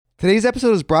Today's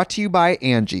episode is brought to you by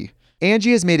Angie.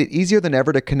 Angie has made it easier than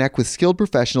ever to connect with skilled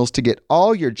professionals to get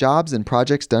all your jobs and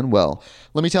projects done well.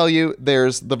 Let me tell you,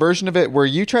 there's the version of it where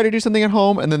you try to do something at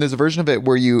home, and then there's a version of it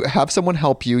where you have someone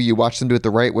help you, you watch them do it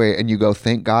the right way, and you go,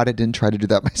 thank God I didn't try to do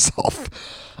that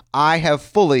myself. I have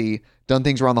fully done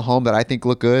things around the home that I think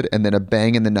look good, and then a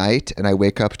bang in the night, and I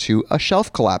wake up to a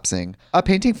shelf collapsing, a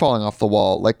painting falling off the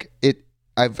wall.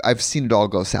 I've seen it all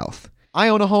go south. I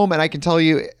own a home, and I can tell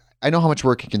you, I know how much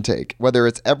work it can take. Whether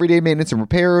it's everyday maintenance and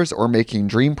repairs or making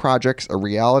dream projects a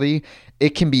reality,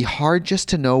 it can be hard just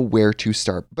to know where to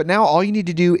start. But now all you need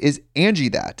to do is Angie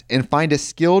that and find a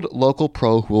skilled local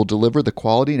pro who will deliver the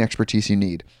quality and expertise you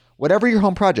need. Whatever your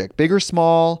home project, big or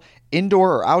small,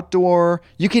 indoor or outdoor,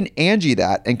 you can Angie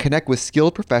that and connect with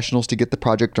skilled professionals to get the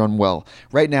project done well.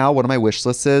 Right now, one of my wish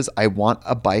lists is I want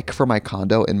a bike for my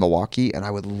condo in Milwaukee, and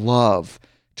I would love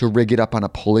to rig it up on a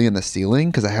pulley in the ceiling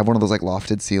because I have one of those like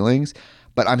lofted ceilings,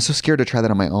 but I'm so scared to try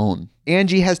that on my own.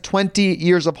 Angie has 20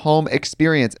 years of home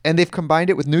experience, and they've combined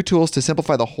it with new tools to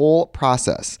simplify the whole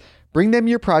process. Bring them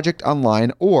your project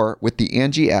online or with the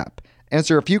Angie app.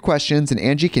 Answer a few questions and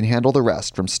Angie can handle the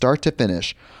rest from start to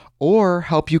finish, or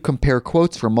help you compare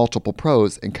quotes from multiple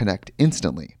pros and connect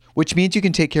instantly, which means you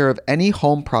can take care of any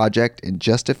home project in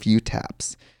just a few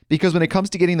taps. Because when it comes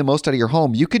to getting the most out of your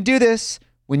home, you can do this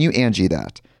when you Angie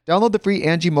that. Download the free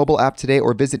Angie mobile app today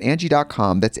or visit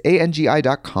Angie.com. That's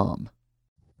ANGI.com.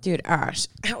 Dude, Ash.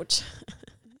 Ouch.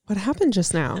 What happened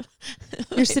just now?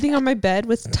 You're sitting on my bed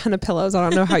with a ton of pillows. I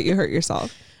don't know how you hurt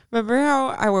yourself. Remember how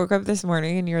I woke up this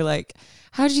morning and you're like,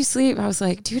 how did you sleep? I was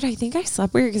like, dude, I think I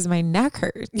slept weird because my neck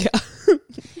hurt. Yeah.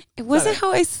 It wasn't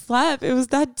how I slept. It was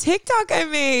that TikTok I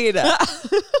made.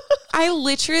 I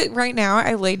literally, right now,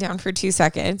 I laid down for 2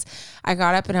 seconds. I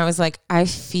got up and I was like, I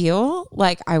feel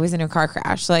like I was in a car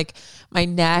crash. Like my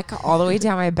neck all the way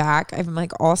down my back. I'm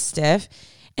like all stiff.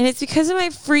 And it's because of my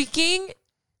freaking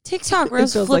TikTok where I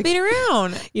was flipping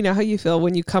around. You know how you feel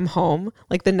when you come home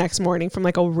like the next morning from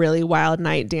like a really wild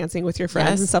night dancing with your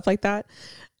friends and stuff like that?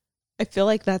 I feel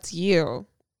like that's you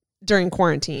during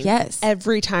quarantine. Yes.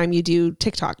 Every time you do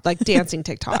TikTok, like dancing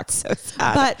TikToks. So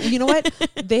sad. But you know what?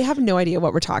 They have no idea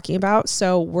what we're talking about.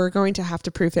 So we're going to have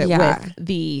to proof it with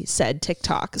the said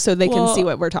TikTok so they can see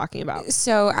what we're talking about.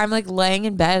 So I'm like laying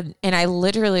in bed and I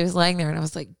literally was laying there and I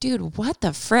was like, dude, what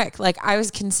the frick? Like I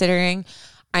was considering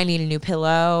I need a new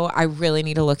pillow. I really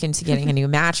need to look into getting a new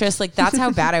mattress. Like that's how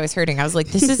bad I was hurting. I was like,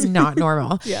 this is not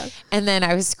normal. Yeah. And then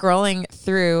I was scrolling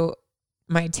through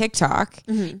my TikTok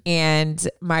and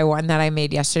my one that I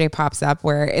made yesterday pops up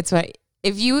where it's what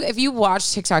if you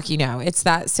watch TikTok, you know, it's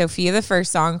that Sophia the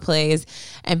First song plays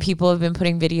and people have been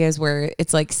putting videos where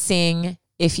it's like sing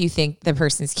if you think the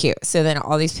person's cute. So then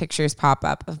all these pictures pop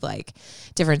up of like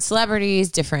different celebrities,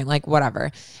 different like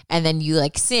whatever. And then you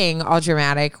like sing all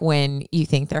dramatic when you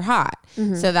think they're hot.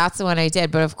 So that's the one I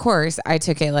did. But of course I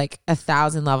took it like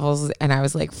 1,000 levels and I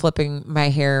was like flipping my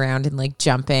hair around and like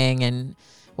jumping and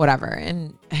whatever.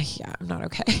 And yeah, I'm not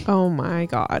okay. Oh my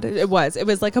God. It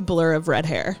was like a blur of red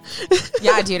hair.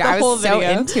 Yeah, dude, I was so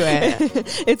into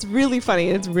it. It's really funny.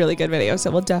 It's a really good video. So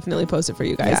we'll definitely post it for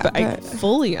you guys. Yeah, but I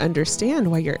fully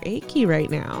understand why you're achy right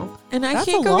now. And I That's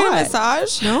can't a go get a lot.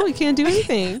 massage. No, you can't do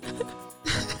anything.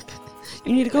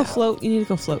 You need to go float. You need to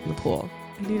go float in the pool.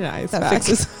 I need an ice That pack.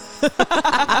 fixes.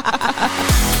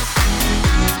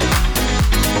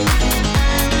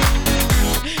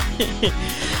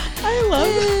 I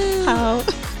love how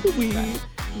we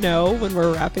know when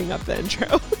we're wrapping up the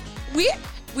intro.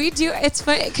 We do. It's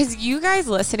funny because you guys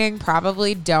listening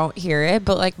probably don't hear it,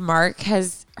 but like Mark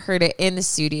has heard it in the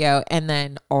studio and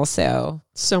then also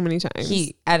So many times.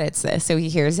 he edits this, so he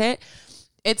hears it.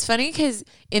 It's funny because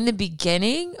in the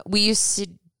beginning, we used to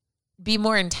be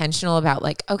more intentional about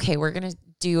like, okay, we're going to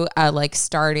do a like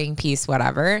starting piece,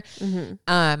 whatever.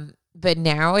 But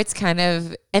now it's kind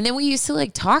of, and then we used to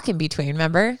like talk in between,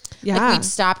 remember? Yeah. Like we'd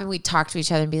stop and we'd talk to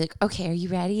each other and be like, okay, are you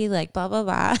ready? Like blah, blah,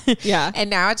 blah. Yeah. And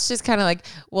now it's just kind of like,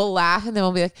 we'll laugh and then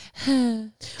we'll be like,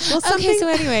 Well, okay, so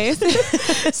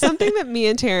anyways. something that me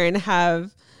and Taryn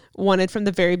have wanted from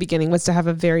the very beginning was to have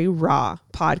a very raw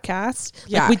podcast.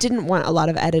 Yeah. Like we didn't want a lot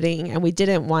of editing and we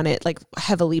didn't want it like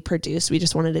heavily produced. We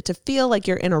just wanted it to feel like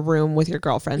you're in a room with your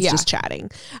girlfriends just chatting.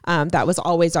 That was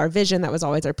always our vision. That was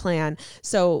always our plan.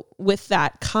 So with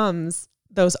that comes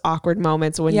those awkward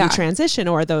moments when you transition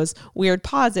or those weird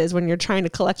pauses when you're trying to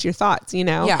collect your thoughts, you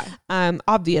know? Yeah.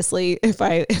 Obviously if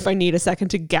I need a second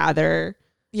to gather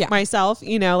myself,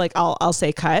 you know, like I'll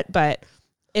say cut, but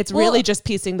it's really just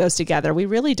piecing those together. We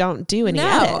really don't do any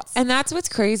edits. And that's what's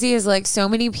crazy is like so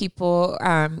many people,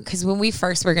 because when we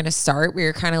first were going to start, we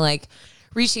were kind of like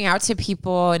reaching out to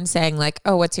people and saying like,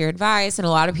 oh, what's your advice? And a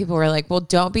lot of people were like, well,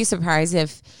 don't be surprised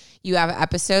if you have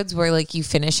episodes where like you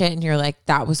finish it and you're like,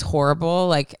 that was horrible.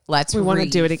 Like, we want to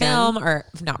do it again. Or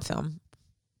not film.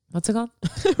 What's it called?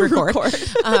 Record.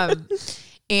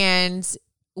 And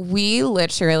we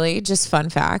literally, just fun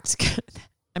fact,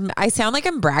 I sound like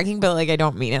I'm bragging, but like I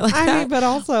don't mean it like that. I mean, but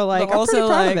also like I'm pretty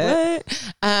proud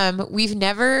of it. We've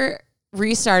never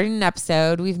restarted an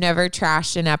episode. We've never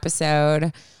trashed an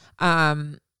episode.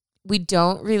 We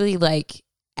don't really like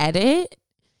edit.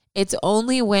 It's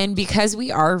only because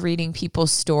we are reading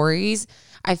people's stories.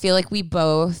 I feel like we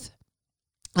both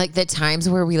like the times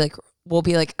where we'll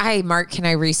be like, "Hey, Mark, can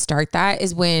I restart that?"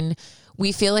 is when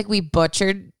we feel like we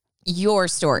butchered your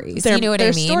stories. You know what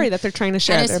I mean? Their story that they're trying to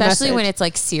share. And especially when it's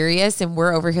like serious and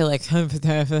we're over here like,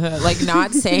 like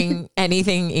not saying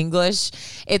anything English.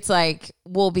 It's like,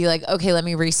 we'll be like, okay, let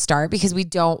me restart because we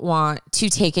don't want to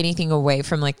take anything away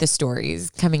from like the stories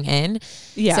coming in.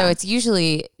 Yeah. So it's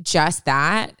usually just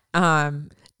that. Never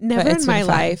in my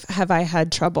life have I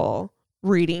had trouble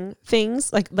reading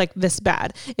things like this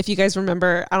bad. If you guys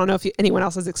remember, I don't know if anyone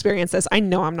else has experienced this. I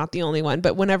know I'm not the only one,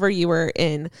 but whenever you were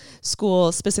in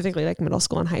school, specifically like middle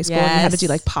school and high school, and you had to do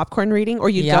like popcorn reading or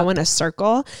you'd go in a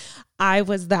circle, I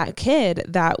was that kid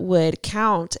that would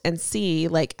count and see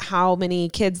like how many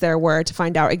kids there were to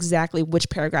find out exactly which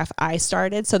paragraph I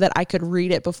started so that I could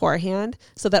read it beforehand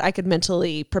so that I could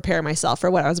mentally prepare myself for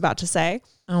what I was about to say.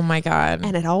 Oh my God.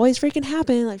 And it always freaking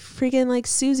happened. Like freaking like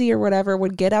Susie or whatever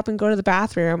would get up and go to the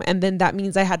bathroom. And then that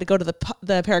means I had to go to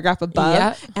the paragraph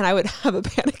above and I would have a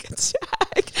panic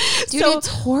attack. Dude, it's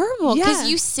horrible because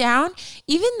you sound,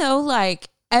 even though like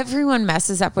everyone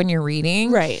messes up when you're reading.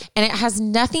 Right. And it has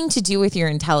nothing to do with your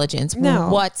intelligence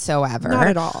whatsoever. Not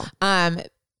at all.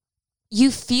 You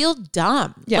feel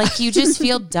dumb. Yeah. Like you just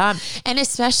feel dumb. And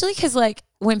especially because like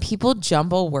when people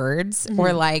jumble words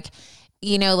or like,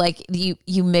 you know, like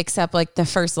you mix up like the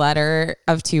first letter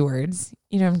of two words.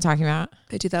 You know what I'm talking about?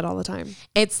 I do that all the time.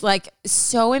 It's like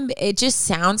it just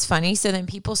sounds funny. So then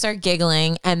people start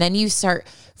giggling and then you start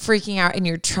freaking out and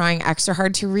you're trying extra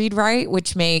hard to read right,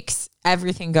 which makes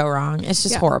everything go wrong. It's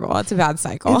just horrible. It's a bad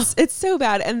cycle. It's so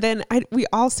bad. And then we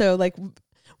also like,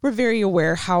 we're very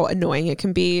aware how annoying it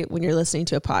can be when you're listening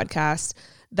to a podcast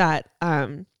that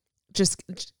just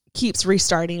keeps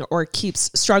restarting or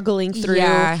keeps struggling through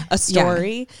a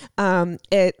story.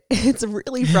 It's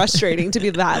really frustrating to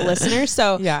be that listener.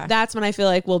 So that's when I feel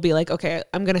like we'll be like, okay,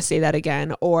 I'm going to say that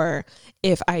again. Or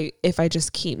if I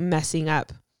just keep messing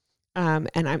up,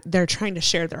 and they're trying to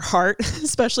share their heart,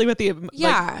 especially with the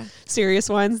like, serious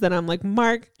ones, then I'm like,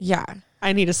 Mark,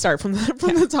 I need to start from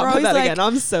the top of that again.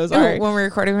 I'm so sorry. When we're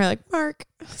recording, we're like, Mark,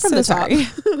 from the top.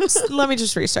 Let me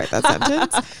just restart that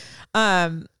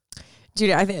sentence.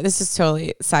 Dude, I think this is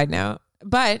totally side note,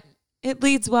 but it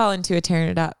leads well into a tearing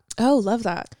it up. Oh, love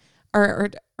that.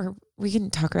 Or we can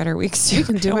talk about our weeks too.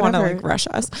 I don't want to like rush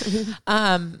us.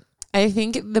 I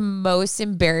think the most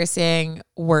embarrassing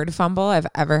word fumble I've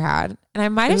ever had, and I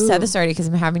might have said this already because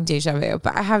I'm having deja vu,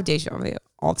 but I have deja vu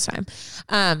all the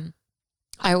time.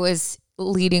 I was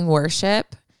leading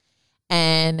worship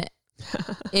and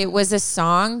it was a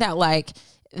song that like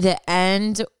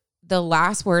the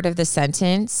last word of the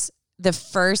sentence, the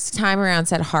first time around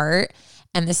said heart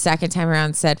and the second time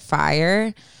around said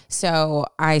fire. So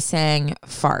I sang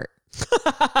fart.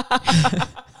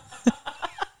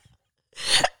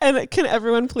 And can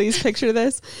everyone please picture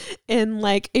this in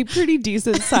like a pretty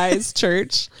decent sized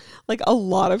church, like a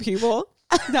lot of people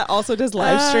that also does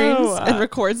live streams and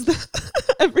records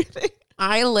everything.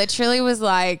 I literally was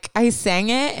like, I sang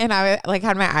it and I like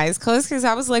had my eyes closed because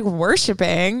I was like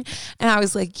worshiping and I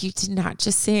was like, you did not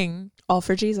just sing all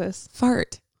for Jesus.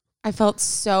 Fart. I felt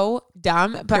so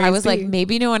dumb, but crazy. I was like,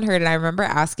 maybe no one heard it. I remember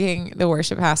asking the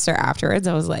worship pastor afterwards.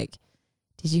 I was like,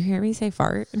 did you hear me say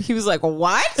fart? And he was like,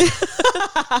 what?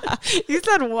 You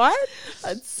said what?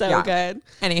 That's so good.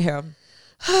 Anywho,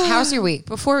 how's your week?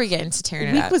 Before we get into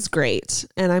tearing it up. Week was great.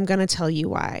 And I'm going to tell you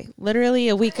why. Literally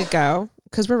a week ago,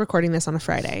 because we're recording this on a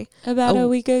Friday. About a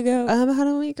week ago.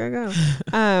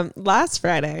 Last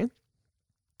Friday,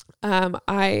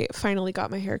 I finally got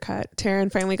my hair cut.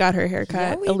 Taryn finally got her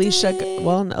haircut. Yeah, Alicia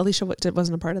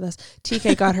wasn't a part of this.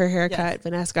 TK got her haircut. Yes.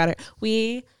 Vanessa got it.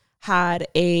 We had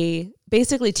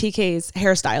basically TK's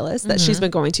hairstylist that she's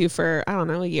been going to for, I don't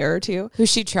know, a year or two. Who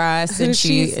she trusts and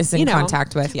she is in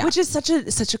contact with. Yeah. Which is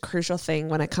such a crucial thing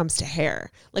when it comes to hair.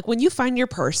 Like when you find your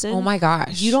person. Oh my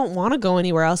gosh. You don't want to go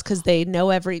anywhere else because they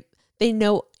They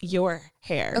know your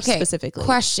hair specifically.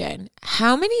 Question.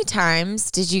 How many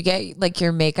times did you get like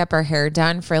your makeup or hair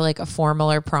done for like a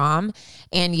formal or prom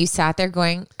and you sat there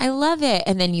going, I love it.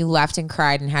 And then you left and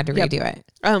cried and had to redo it?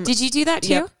 Did you do that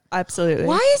too? Yep, absolutely.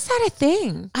 Why is that a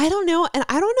thing? I don't know. And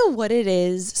I don't know what it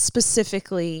is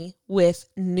specifically with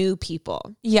new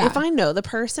people. Yeah. If I know the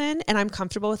person and I'm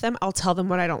comfortable with them, I'll tell them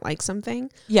when I don't like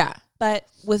something. Yeah. But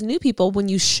with new people, when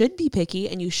you should be picky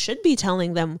and you should be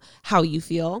telling them how you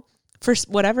feel, for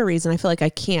whatever reason, I feel like I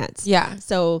can't. Yeah.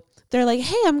 So they're like,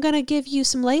 hey, I'm going to give you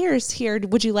some layers here.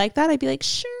 Would you like that? I'd be like,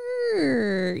 sure.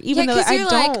 Even though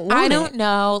I don't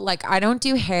know. Like, I don't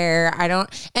do hair.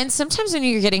 And sometimes when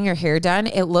you're getting your hair done,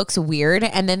 it looks weird.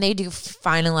 And then they do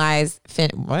finishing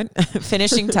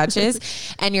touches.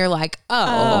 And you're like, you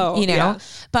know. Yeah.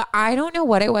 But I don't know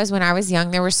what it was when I was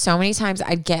young. There were so many times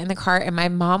I'd get in the car and my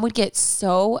mom would get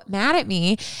so mad at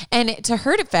me. And to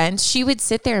her defense, she would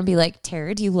sit there and be like,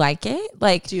 Tara, do you like it?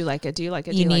 Like, do you like it? Do you like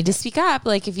it? You need to speak up.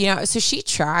 Like, if you know, so she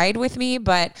tried with me,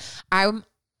 but I'm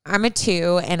a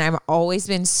 2 and I've always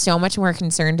been so much more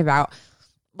concerned about,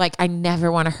 like, I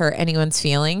never want to hurt anyone's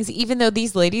feelings, even though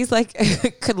these ladies like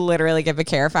could literally give a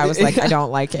care if I was like, I don't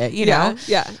like it, you know?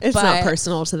 Yeah. It's not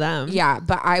personal to them. Yeah.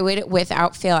 But I would,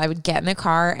 without fail, I would get in the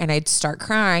car and I'd start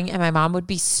crying and my mom would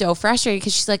be so frustrated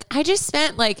because she's like, I just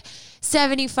spent like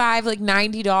 $75, like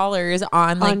 $90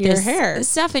 on like your this hair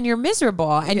stuff and you're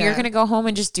miserable and you're going to go home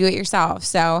and just do it yourself.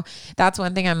 So that's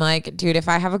one thing I'm like, dude, if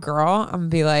I have a girl, I'm gonna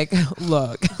be like,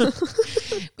 look,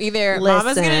 either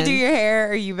mama's going to do your hair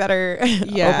or you better open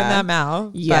that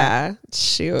mouth. Yeah. But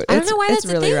shoot. I don't know why that's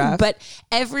really a thing, rough. but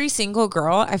every single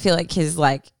girl I feel like is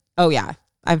like, oh yeah,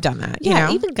 I've done that. Yeah, you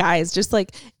know? even guys, just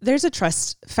like there's a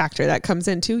trust factor that comes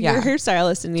into your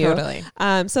hairstylist and you. Totally.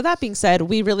 So that being said,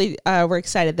 we really were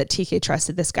excited that TK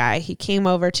trusted this guy. He came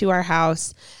over to our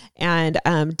house and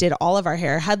did all of our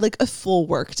hair, had like a full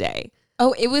work day.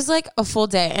 Oh, it was like a full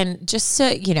day. And just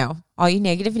to, you know, all you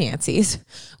negative Nancy's,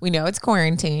 we know it's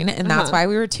quarantine and that's why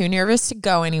we were too nervous to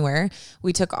go anywhere.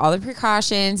 We took all the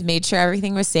precautions, made sure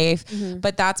everything was safe.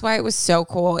 But that's why it was so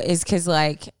cool is because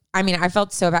like, I mean, I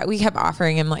felt so bad. We kept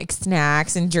offering him like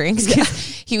snacks and drinks because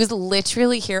he was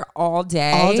literally here all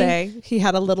day. All day. He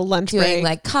had a little lunch doing break.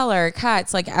 Like color,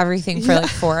 cuts, like everything for like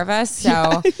 4 of us.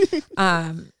 So,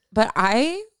 but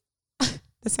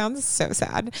this sounds so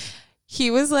sad.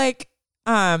 He was like,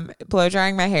 blow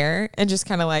drying my hair and just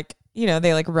kind of like, you know,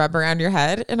 they like rub around your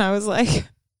head. And I was like,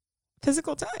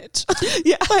 physical touch.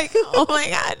 Yeah. Like, oh my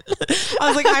God. I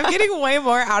was like, I'm getting way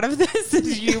more out of this than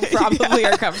you probably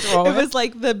are comfortable with. It was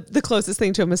like the closest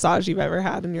thing to a massage you've ever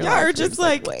had in your life. Or just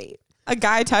like, wait, a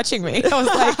guy touching me. I was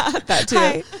like, that too.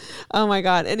 Hi. Oh my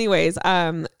God. Anyways,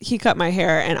 he cut my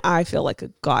hair and I feel like a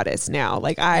goddess now.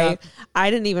 Like I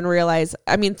didn't even realize,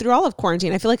 I mean, through all of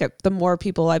quarantine, I feel like the more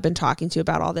people I've been talking to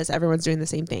about all this, everyone's doing the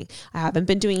same thing. I haven't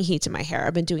been doing heat to my hair.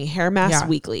 I've been doing hair masks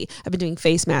weekly. I've been doing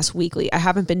face masks weekly. I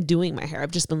haven't been doing my hair.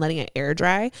 I've just been letting it air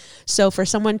dry. So for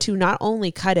someone to not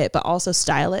only cut it, but also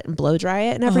style it and blow dry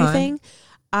it and everything,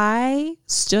 I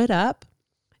stood up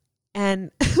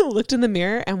and looked in the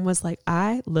mirror and was like,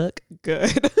 I look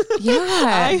good. Yeah.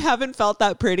 I haven't felt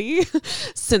that pretty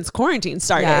since quarantine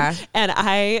started. Yeah. And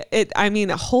I mean,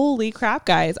 holy crap,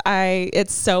 guys.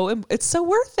 It's so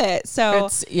worth it. So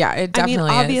it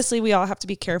definitely obviously we all have to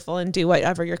be careful and do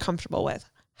whatever you're comfortable with.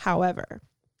 However,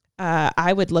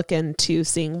 I would look into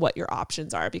seeing what your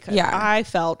options are because I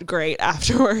felt great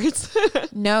afterwards.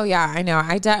 No, yeah, I know.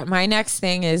 My next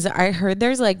thing is I heard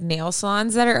there's like nail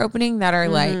salons that are opening that are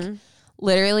like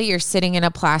literally you're sitting in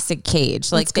a plastic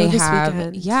cage. Like they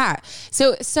have,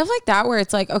 so stuff like that where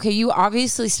it's like, okay, you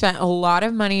obviously spent a lot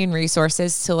of money and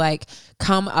resources to like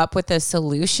come up with a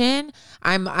solution.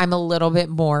 I'm a little bit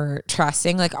more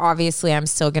trusting. Like obviously I'm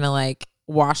still going to like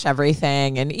wash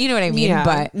everything and you know what I mean,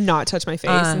 but not touch my face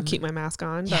and keep my mask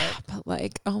on. But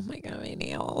like, oh my God, my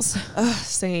nails.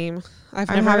 Same. I'm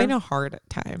having a hard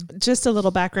time. Just a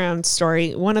little background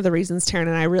story. One of the reasons Taryn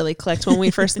and I really clicked when we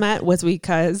first met was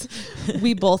because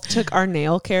we both took our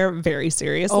nail care very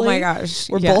seriously. Oh my gosh.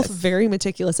 We're both very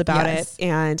meticulous about it.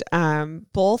 And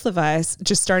both of us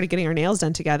just started getting our nails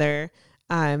done together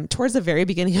towards the very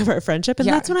beginning of our friendship. And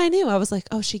that's when I knew. I was like,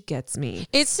 oh, she gets me.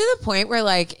 It's to the point where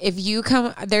like, if you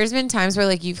come, there's been times where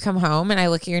like you've come home and I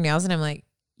look at your nails and I'm like,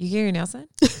 you get your nails done?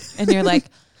 And you're like,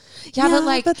 but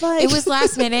like it was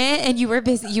last minute and you were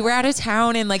busy. You were out of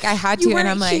town and like I had to. And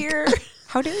I'm like,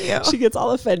 how dare you? She gets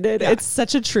all offended. Yeah. It's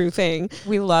such a true thing.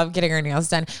 We love getting our nails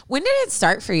done. When did it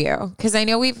start for you? Because I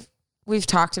know we've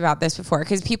talked about this before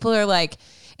because people are like,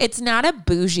 it's not a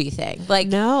bougie thing. Like,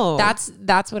 no,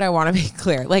 that's what I want to make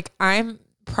clear. Like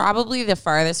probably the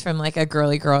farthest from like a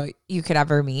girly girl you could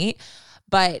ever meet.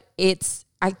 But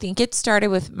I think it started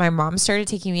with my mom started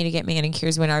taking me to get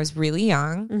manicures when I was really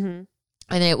young. Mm-hmm.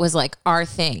 And it was like our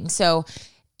thing. So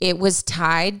it was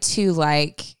tied to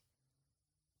like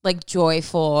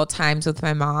joyful times with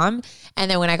my mom.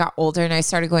 And then when I got older and I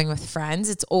started going with friends,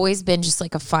 it's always been just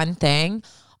like a fun thing.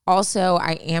 Also,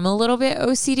 I am a little bit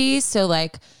OCD. So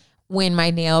like when my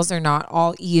nails are not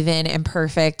all even and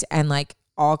perfect and like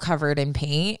all covered in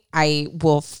paint, I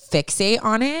will fixate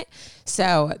on it.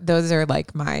 So those are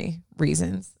like my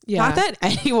reasons. Yeah. Not that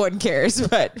anyone cares,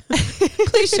 but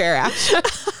please share, Ash.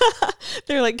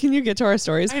 They're like, can you get to our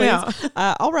stories, please?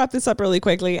 I'll wrap this up really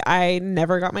quickly. I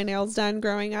never got my nails done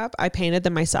growing up. I painted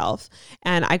them myself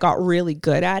and I got really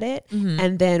good at it. Mm-hmm.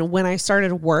 And then when I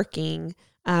started working,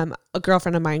 a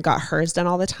girlfriend of mine got hers done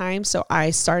all the time. So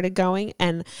I started going,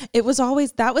 and it was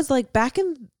always, that was like back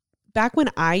when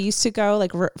I used to go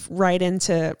like right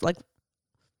into like,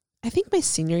 I think my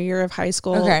senior year of high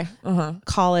school, okay.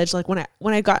 College, like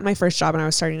when I got my first job and I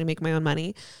was starting to make my own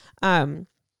money,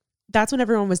 that's when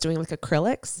everyone was doing like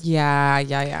acrylics.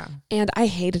 Yeah. And I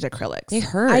hated acrylics. They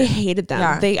hurt. I hated them.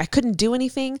 Yeah. I couldn't do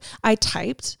anything. I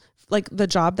typed, like the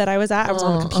job that I was at, I was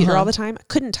on the computer all the time. I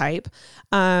couldn't type.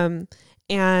 And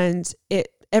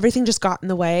everything just got in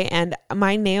the way, and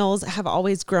my nails have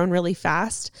always grown really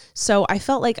fast. So I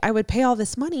felt like I would pay all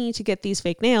this money to get these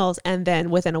fake nails, and then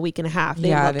within a week and a half, they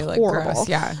look horrible. Gross.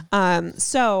 Yeah.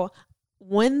 So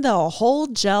when the whole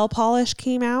gel polish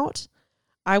came out,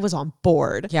 I was on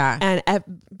board. Yeah. And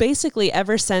basically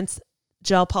ever since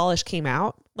gel polish came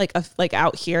out, like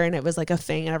out here, and it was like a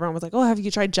thing, and everyone was like, "Oh, have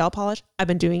you tried gel polish?" I've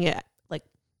been doing it like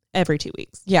every 2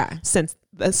 weeks. Yeah. Since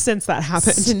that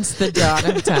happened. Since the dawn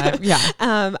of time. Yeah.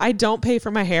 I don't pay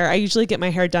for my hair. I usually get my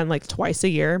hair done like twice a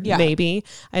year, maybe.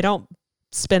 I don't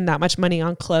spend that much money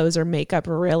on clothes or makeup,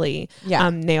 really. Yeah.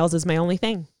 Nails is my only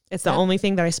thing. It's the only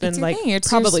thing that I spend like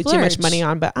probably too much money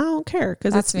on, but I don't care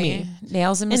because it's me.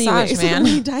 Nails and massage, anyways, man.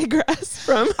 We digress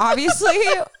from obviously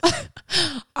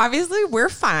we're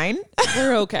fine.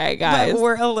 We're okay, guys. But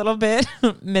we're a little bit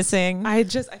missing. I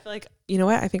feel like, you know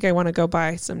what? I think I want to go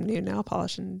buy some new nail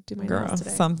polish and do my nails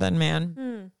today. Something,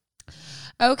 man.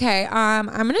 Okay. I'm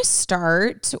going to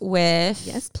start with,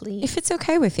 yes, please, if it's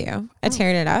okay with you,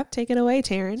 tearing it up. Take it away,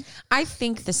 Taryn. I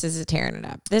think this is a tearing it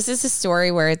up. This is a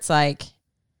story where it's like,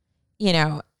 you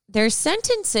know, there's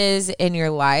sentences in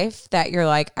your life that you're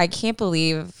like, I can't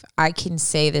believe I can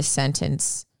say this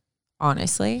sentence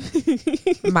honestly.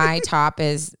 My top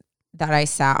is that I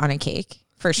sat on a cake,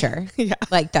 for sure. Yeah.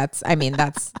 Like that's a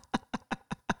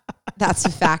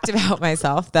fact about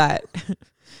myself that,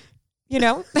 you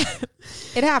know,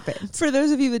 it happened. For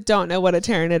those of you that don't know what a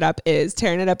Tearing It Up is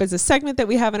a segment that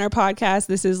we have in our podcast.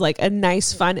 This is like a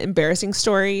nice, fun, embarrassing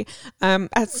story.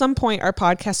 At some point, our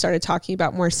podcast started talking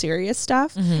about more serious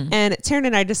stuff. Mm-hmm. And Taryn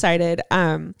and I decided,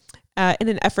 in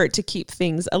an effort to keep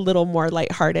things a little more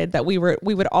lighthearted, that we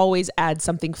would always add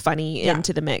something funny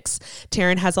into the mix.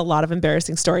 Taryn has a lot of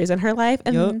embarrassing stories in her life,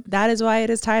 and that is why it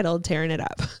is titled Tearing It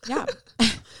Up. Yeah.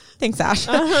 Thanks, Ash.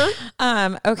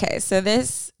 Okay, so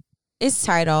this is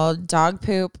titled "Dog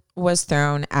Poop Was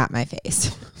Thrown at My Face."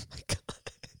 Oh my God.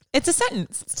 It's a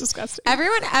sentence. It's disgusting.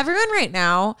 Everyone right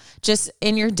now, just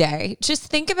in your day, just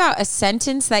think about a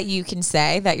sentence that you can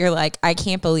say that you're like, I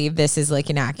can't believe this is like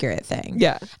an accurate thing.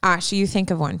 Yeah. Ash, you think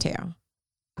of one too.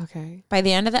 Okay. By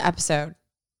the end of the episode,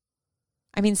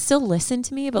 I mean, still listen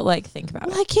to me, but like think about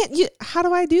it. I can't. How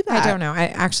do I do that? I don't know.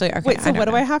 Okay. Wait, so what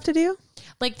do I have to do?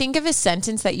 Like, think of a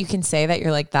sentence that you can say that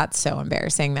you're like, that's so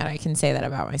embarrassing that I can say that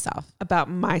about myself. About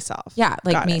myself. Yeah.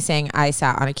 Like me saying I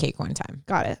sat on a cake one time.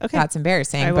 Got it. Okay. That's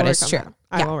embarrassing, but it's true.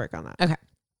 I will work on that. Okay.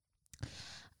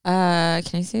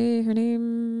 Can I say her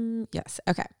name? Yes.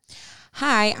 Okay.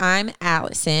 Hi, I'm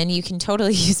Allison. You can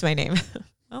totally use my name.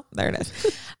 Oh, there it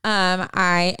is.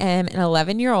 I am an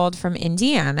 11-year-old from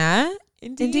Indiana.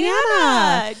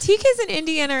 TK's in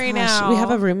Indiana right now. We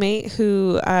have a roommate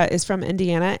who is from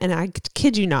Indiana, and I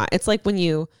kid you not, it's like when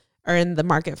you are in the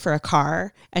market for a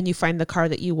car and you find the car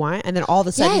that you want, and then all of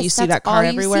a sudden you see that car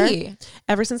everywhere.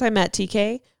 Ever since I met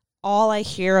TK, all I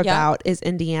hear about is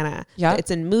Indiana. Yeah, it's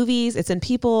in movies. It's in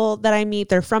people that I meet.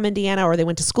 They're from Indiana or they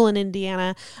went to school in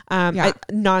Indiana.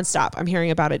 Nonstop. I'm hearing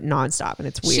about it nonstop, and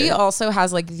it's weird. She also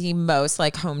has like the most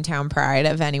like hometown pride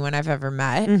of anyone I've ever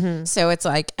met. Mm-hmm. So it's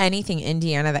like anything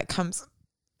Indiana that comes.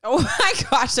 Oh my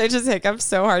gosh! I just hiccuped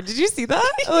so hard. Did you see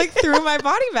that? I like threw my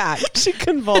body back. She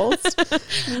convulsed.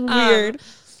 Weird.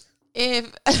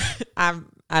 If I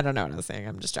don't know what I was saying.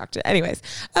 I'm distracted. Anyways,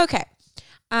 okay.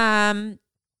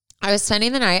 I was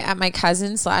spending the night at my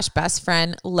cousin / best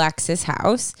friend Lex's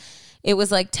house, It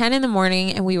was like 10 in the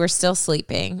morning and we were still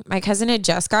sleeping. My cousin had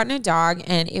just gotten a dog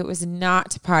and it was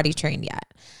not potty trained yet.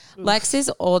 Lex's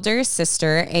older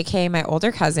sister, aka my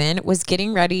older cousin, was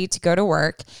getting ready to go to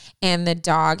work and the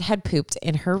dog had pooped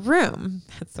in her room.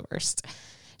 That's the worst.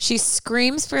 She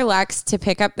screams for Lex to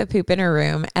pick up the poop in her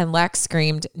room and Lex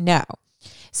screamed no.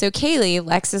 So Kaylee,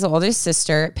 Lex's oldest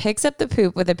sister, picks up the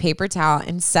poop with a paper towel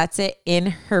and sets it in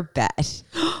her bed.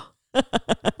 Whoa,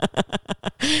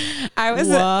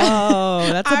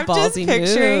 that's a ballsy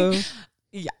move.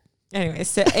 Yeah. Anyway,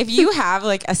 so if you have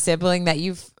like a sibling that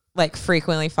you've like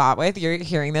frequently fought with, you're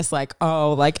hearing this like,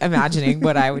 oh, like imagining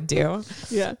what I would do.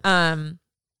 Yeah.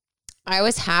 I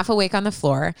was half awake on the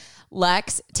floor.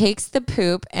 Lex takes the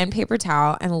poop and paper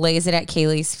towel and lays it at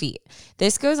Kaylee's feet.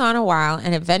 This goes on a while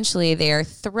and eventually they are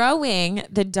throwing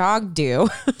the dog doo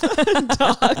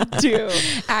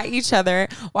at each other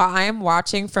while I am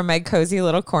watching from my cozy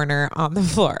little corner on the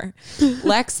floor.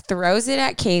 Lex throws it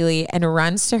at Kaylee and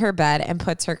runs to her bed and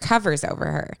puts her covers over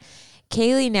her.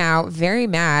 Kaylee, now very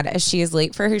mad as she is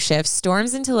late for her shift,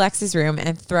 storms into Lex's room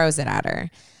and throws it at her.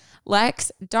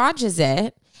 Lex dodges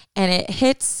it and it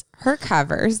hits her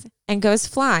covers and goes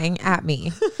flying at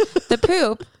me. The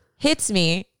poop hits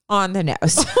me on the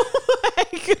nose. Oh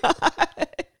my God.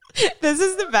 This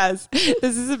is the best.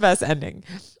 This is the best ending.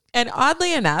 And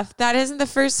oddly enough, that isn't the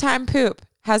first time poop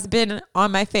has been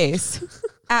on my face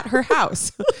at her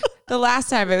house. The last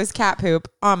time it was cat poop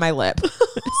on my lip.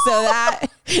 So that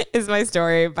is my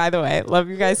story. By the way, love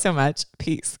you guys so much.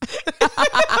 Peace.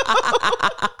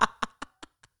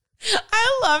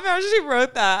 I love how she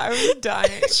wrote that. I was dying.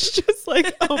 It's just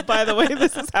like, oh, by the way,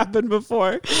 this has happened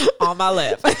before. On my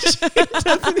lip. She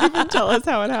doesn't even tell us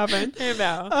how it happened. I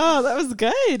know. Oh, that was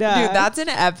good. Dude, that's an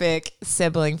epic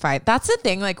sibling fight. That's the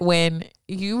thing, like when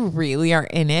you really are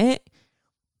in it,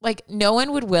 like no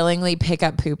one would willingly pick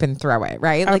up poop and throw it,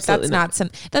 right? Like that's not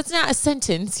a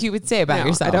sentence you would say about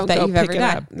yourself that you've ever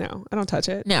done. No, I don't touch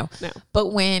it. No.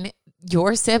 But when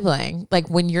your sibling, like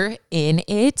when you're in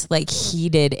it, like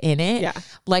heated in it,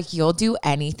 like you'll do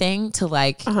anything to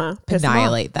like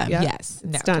annihilate them. Yeah. Yes.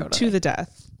 It's done to the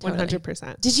death.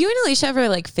 100%. Did you and Alicia ever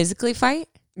like physically fight?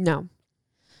 No.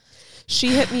 She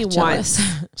hit me once.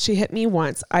 She hit me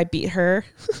once. I beat her.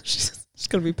 She's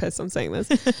going to be pissed I'm saying this.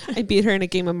 I beat her in a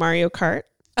game of Mario Kart.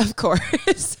 Of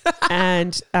course.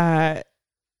 And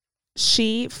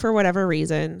she, for whatever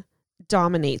reason,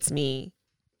 dominates me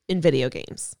in video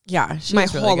games. Yeah. My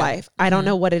whole life. I don't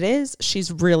know what it is.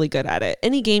 She's really good at it.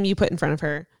 Any game you put in front of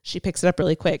her, she picks it up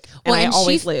really quick. And I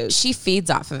always lose. She feeds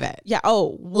off of it. Yeah.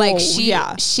 Oh, like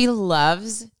she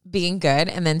loves being good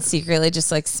and then secretly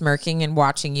just like smirking and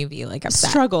watching you be like upset.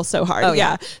 Struggle so hard. Oh,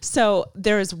 yeah. So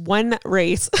there's one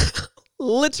race,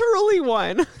 literally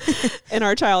one in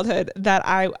our childhood that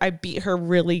I beat her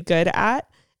really good at.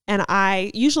 And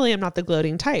I usually am not the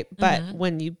gloating type, but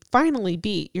when you finally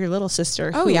beat your little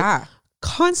sister, who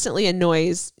constantly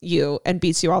annoys you and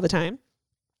beats you all the time,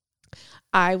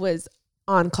 I was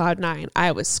on cloud 9.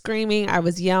 I was screaming, I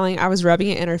was yelling, I was rubbing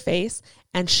it in her face,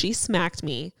 and she smacked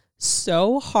me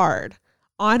so hard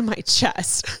on my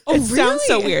chest. Oh, it sounds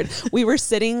so weird. We were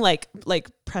sitting like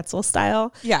pretzel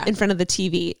style in front of the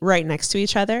TV right next to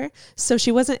each other. So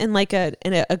she wasn't in like a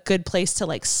good place to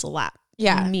like slap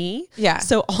me. Yeah.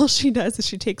 So all she does is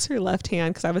she takes her left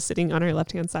hand, because I was sitting on her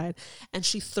left hand side, and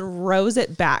she throws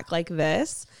it back like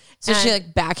this. So she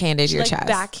like backhanded your chest.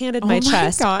 Backhanded my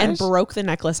chest and broke the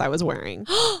necklace I was wearing.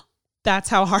 That's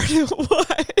how hard it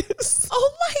was.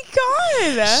 Oh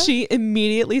my God. She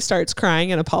immediately starts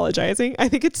crying and apologizing. I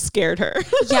think it scared her.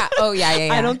 Yeah. Oh yeah.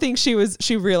 I don't think she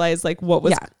realized like what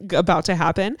was about to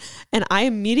happen. And I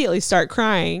immediately start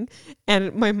crying,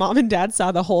 and my mom and dad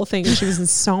saw the whole thing and she was in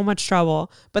so much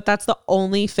trouble. But that's the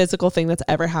only physical thing that's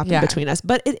ever happened between us.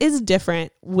 But it is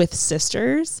different with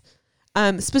sisters.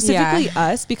 Specifically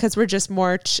us, because we're just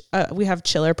more, we have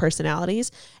chiller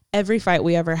personalities. Every fight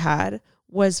we ever had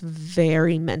was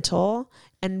very mental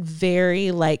and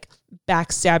very like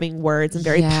backstabbing words and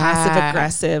very passive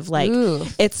aggressive. Like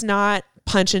it's not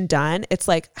punch and done. It's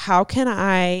like, how can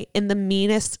I, in the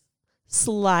meanest,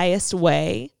 slyest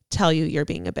way, tell you you're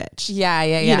being a bitch? Yeah.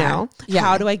 You know,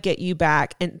 how do I get you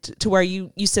back? And to where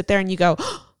you sit there and you go,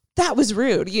 oh, that was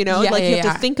rude, you know, you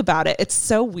have to think about it. It's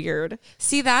so weird.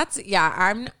 See, I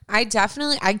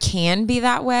can be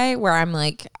that way where I'm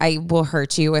like, I will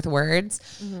hurt you with words,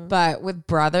 but with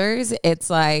brothers, it's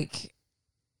like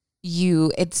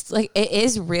it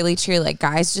is really true. Like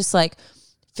guys just like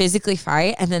physically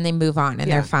fight and then they move on and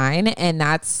they're fine. And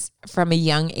that's from a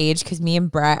young age, because me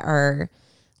and Brett are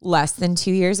less than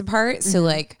 2 years apart. So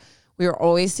like We were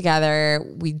always together.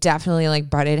 We definitely like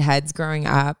butted heads growing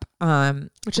up.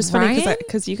 Which is funny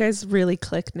because you guys really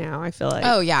click now, I feel like.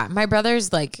 Oh yeah. My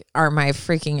brothers like are my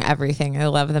freaking everything. I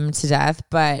love them to death.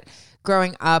 But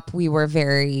growing up, we were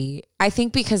I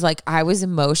think because like I was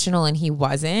emotional and he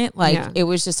wasn't, like it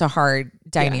was just a hard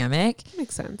dynamic. Yeah,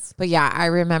 makes sense. But yeah, I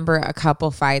remember a couple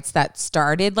fights that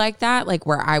started like that, like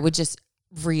where I would just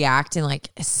react and like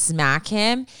smack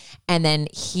him, and then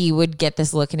he would get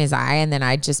this look in his eye, and then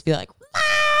I'd just be like,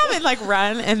 Mom! And like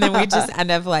run, and then we just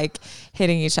end up like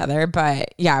hitting each other.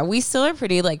 But yeah, we still are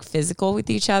pretty like physical with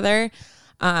each other,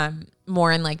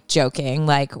 more in like joking,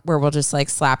 like where we'll just like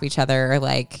slap each other or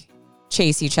like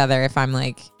chase each other if I'm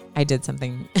like I did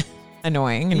something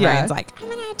annoying, and Ryan's like, I'm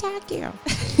gonna attack you.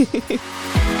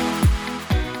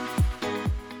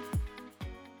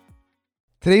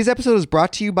 Today's episode is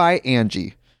brought to you by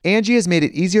Angie. Angie has made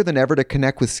it easier than ever to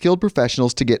connect with skilled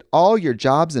professionals to get all your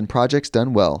jobs and projects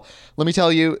done well. Let me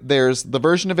tell you, there's the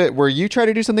version of it where you try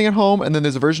to do something at home, and then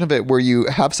there's a version of it where you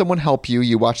have someone help you,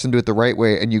 you watch them do it the right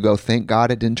way, and you go, thank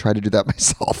God I didn't try to do that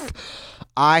myself.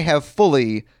 I have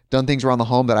fully done things around the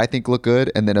home that I think look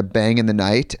good, and then a bang in the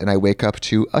night, and I wake up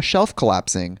to a shelf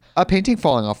collapsing, a painting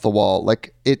falling off the wall.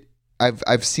 Like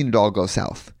I've seen it all go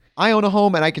south. I own a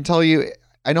home, and I can tell you,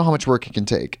 I know how much work it can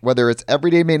take. Whether it's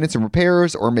everyday maintenance and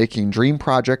repairs or making dream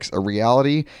projects a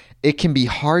reality, it can be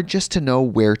hard just to know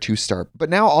where to start.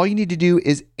 But now all you need to do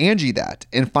is Angie that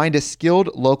and find a skilled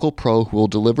local pro who will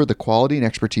deliver the quality and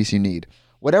expertise you need.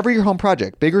 Whatever your home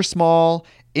project, big or small,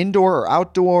 indoor or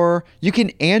outdoor, you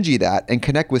can Angie that and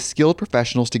connect with skilled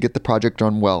professionals to get the project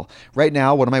done well. Right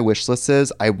now, one of my wish lists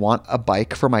is I want a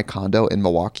bike for my condo in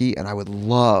Milwaukee, and I would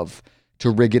love to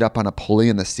rig it up on a pulley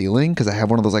in the ceiling because I have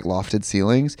one of those like lofted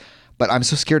ceilings, but I'm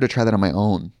so scared to try that on my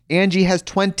own. Angie has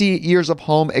 20 years of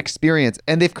home experience,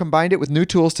 and they've combined it with new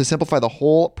tools to simplify the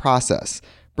whole process.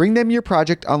 Bring them your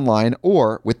project online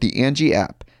or with the Angie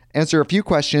app. Answer a few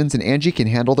questions and Angie can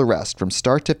handle the rest from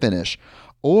start to finish,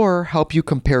 or help you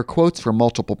compare quotes from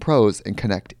multiple pros and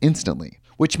connect instantly,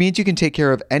 which means you can take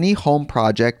care of any home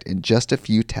project in just a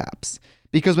few taps.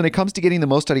 Because when it comes to getting the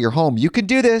most out of your home, you can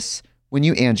do this when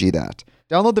you Angie that.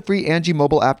 Download the free Angie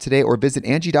mobile app today or visit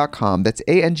Angie.com. That's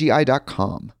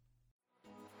ANGI.com.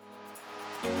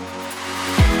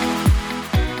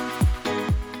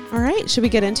 All right. Should we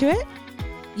get into it?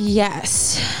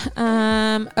 Yes. Okay.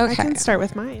 I can start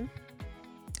with mine.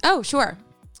 Oh, sure.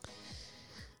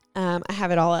 I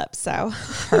have it all up, so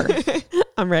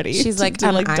I'm ready. She's like,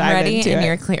 I'm ready, and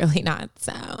you're clearly not,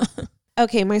 so.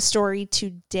 Okay, my story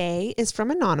today is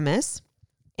from Anonymous,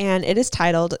 and it is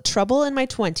titled Trouble in My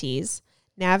 20s,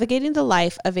 Navigating the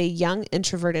Life of a Young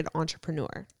Introverted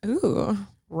Entrepreneur. Ooh.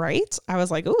 Right? I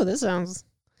was like, ooh, this sounds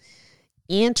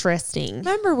interesting.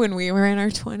 Remember when we were in our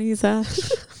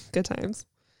 20s? Good times.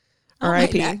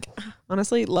 R.I.P.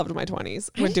 Honestly, loved my 20s.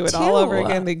 Would do it all over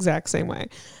again the exact same way.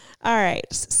 All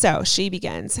right. So she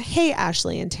begins. Hey,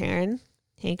 Ashley and Taryn.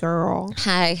 Hey, girl.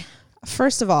 Hi.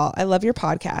 First of all, I love your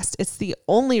podcast. It's the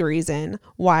only reason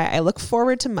why I look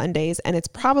forward to Mondays, and it's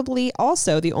probably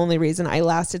also the only reason I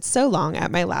lasted so long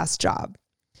at my last job.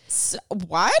 So,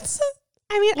 what?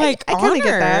 I mean, like, I kind of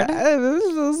get that. I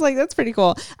was like, that's pretty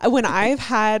cool. When I've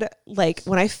had, like,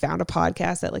 when I found a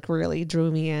podcast that, like, really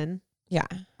drew me in, yeah,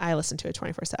 I listened to it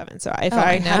 24/7. So if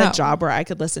I had a job where I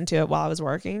could listen to it while I was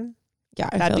working, yeah,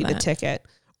 that'd be the ticket.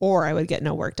 Or I would get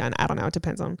no work done. I don't know. It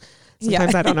depends on.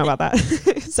 Sometimes I don't know about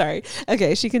that. Sorry.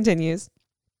 Okay. She continues.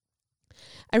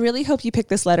 I really hope you pick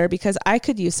this letter because I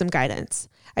could use some guidance.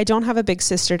 I don't have a big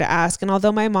sister to ask. And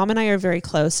although my mom and I are very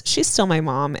close, she's still my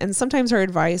mom. And sometimes her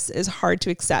advice is hard to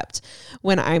accept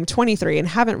when I'm 23 and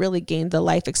haven't really gained the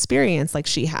life experience like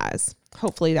she has.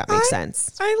 Hopefully that makes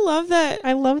sense. I love that.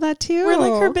 I love that too. We're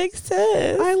like her big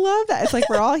sis. I love that. It's like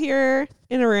we're all here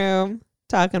in a room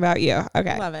talking about you.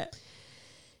 Okay. Love it.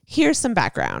 Here's some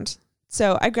background.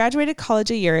 So I graduated college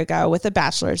a year ago with a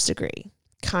bachelor's degree.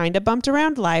 Kind of bumped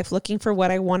around life looking for what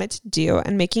I wanted to do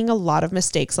and making a lot of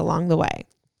mistakes along the way.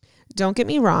 Don't get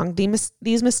me wrong,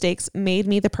 these mistakes made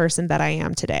me the person that I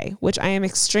am today, which I am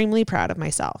extremely proud of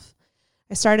myself.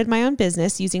 I started my own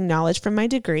business using knowledge from my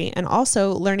degree and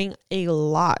also learning a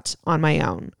lot on my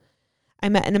own. I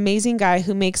met an amazing guy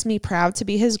who makes me proud to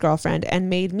be his girlfriend and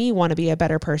made me want to be a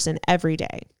better person every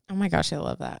day. Oh my gosh, I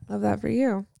love that. Love that for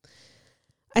you.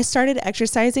 I started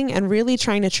exercising and really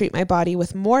trying to treat my body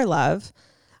with more love.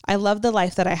 I love the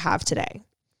life that I have today.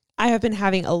 I have been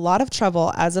having a lot of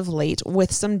trouble as of late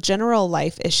with some general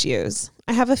life issues.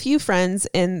 I have a few friends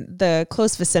in the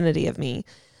close vicinity of me.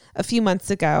 A few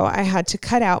months ago, I had to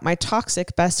cut out my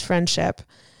toxic best friendship.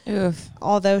 Oof.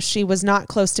 Although she was not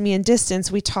close to me in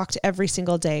distance, we talked every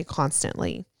single day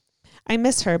constantly. I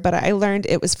miss her, but I learned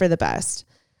it was for the best.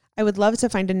 I would love to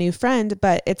find a new friend,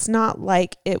 but it's not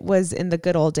like it was in the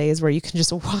good old days where you can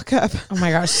just walk up Oh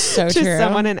my gosh, so to true.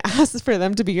 someone and ask for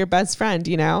them to be your best friend,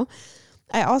 you know?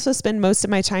 I also spend most of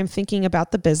my time thinking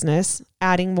about the business,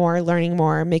 adding more, learning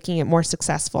more, making it more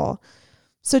successful.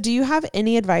 So do you have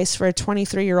any advice for a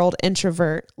 23-year-old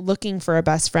introvert looking for a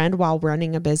best friend while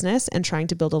running a business and trying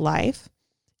to build a life?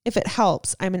 If it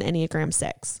helps, I'm an Enneagram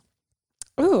 6.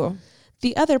 Ooh.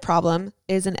 The other problem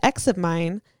is an ex of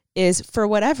mine is, for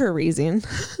whatever reason,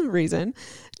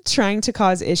 trying to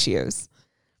cause issues.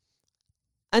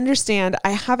 Understand,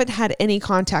 I haven't had any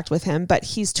contact with him, but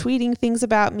he's tweeting things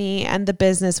about me and the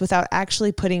business without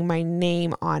actually putting my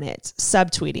name on it.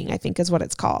 Subtweeting, I think is what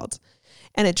it's called.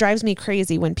 And it drives me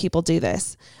crazy when people do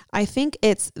this. I think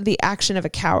it's the action of a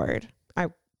coward. I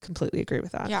completely agree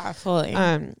with that. Yeah, fully.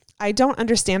 I don't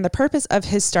understand the purpose of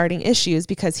his starting issues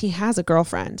because he has a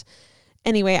girlfriend.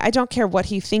 Anyway, I don't care what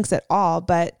he thinks at all,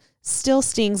 but still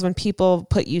stings when people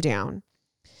put you down.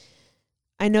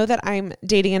 I know that I'm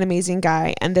dating an amazing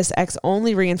guy, and this ex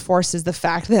only reinforces the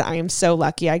fact that I am so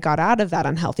lucky I got out of that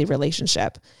unhealthy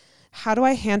relationship. How do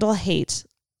I handle hate?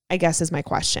 I guess is my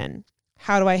question.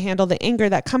 How do I handle the anger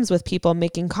that comes with people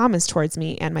making comments towards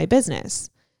me and my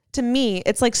business? To me,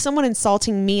 it's like someone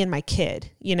insulting me and my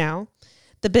kid, you know?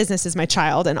 The business is my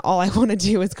child, and all I want to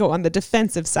do is go on the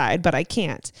defensive side, but I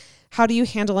can't. How do you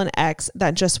handle an ex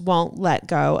that just won't let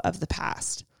go of the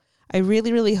past? I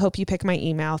really, really hope you pick my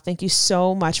email. Thank you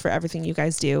so much for everything you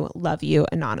guys do. Love you,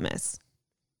 Anonymous.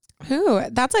 Ooh,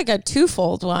 that's like a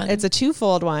twofold one. It's a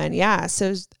twofold one. Yeah.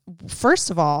 So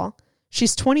first of all,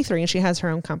 she's 23 and she has her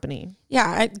own company.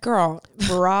 Yeah, girl.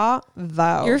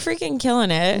 Bravo. You're freaking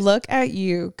killing it. Look at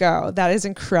you go. That is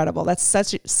incredible. That's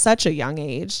such a young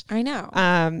age. I know.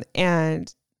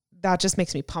 And that just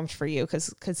makes me pumped for you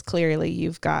because clearly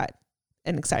you've got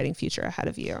an exciting future ahead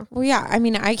of you. Well, yeah. I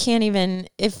mean, I can't even,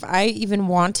 if I even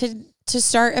wanted to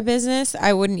start a business,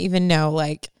 I wouldn't even know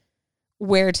like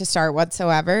where to start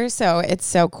whatsoever. So it's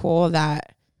so cool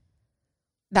that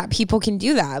people can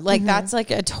do that. Like that's like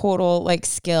a total like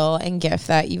skill and gift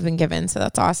that you've been given. So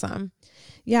that's awesome.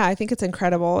 Yeah, I think it's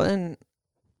incredible. And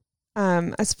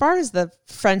as far as the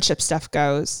friendship stuff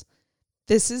goes,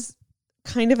 this is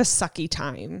kind of a sucky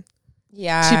time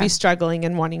to be struggling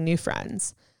and wanting new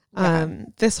friends.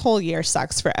 This whole year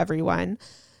sucks for everyone,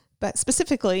 but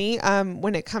specifically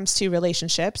when it comes to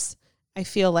relationships, I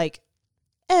feel like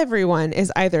everyone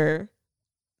is either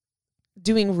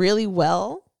doing really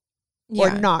well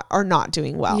or not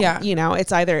doing well. Yeah. You know,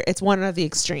 it's one of the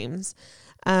extremes.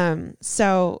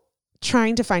 So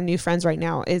trying to find new friends right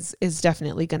now is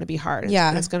definitely going to be hard. Yeah.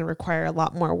 And it's going to require a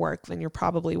lot more work than you're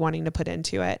probably wanting to put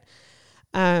into it.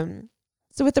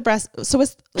 So with the breast, oh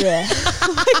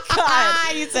my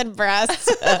God, you said breasts.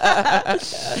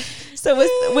 So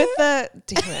with the,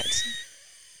 damn it,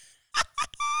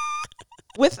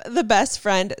 with the best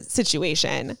friend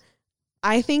situation,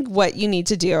 I think what you need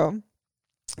to do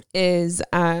is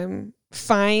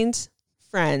find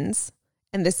friends,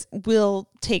 and this will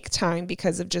take time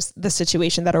because of just the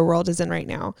situation that our world is in right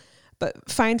now,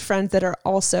 but find friends that are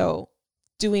also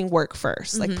doing work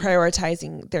first, like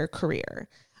prioritizing their career.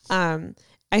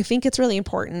 I think it's really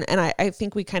important, and I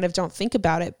think we kind of don't think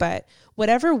about it, but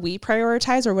whatever we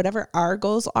prioritize or whatever our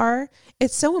goals are,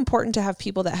 it's so important to have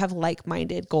people that have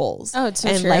like-minded goals and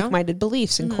true. Like-minded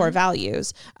beliefs and core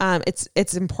values.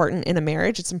 It's important in a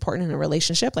marriage. It's important in a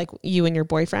relationship, like you and your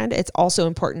boyfriend. It's also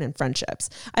important in friendships.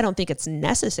 I don't think it's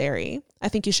necessary. I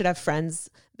think you should have friends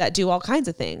that do all kinds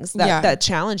of things that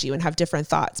challenge you and have different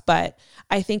thoughts. But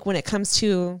I think when it comes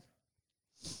to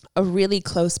a really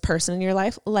close person in your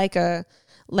life, like a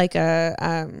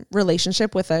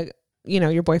relationship with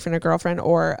your boyfriend or girlfriend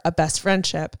or a best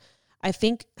friendship, I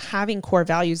think having core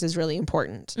values is really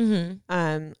important.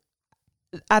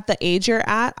 At the age you're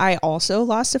at, I also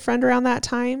lost a friend around that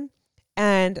time.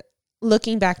 And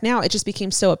looking back now, it just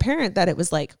became so apparent that it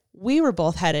was like, we were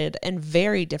both headed in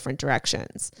very different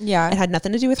directions. Yeah. It had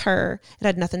nothing to do with her. It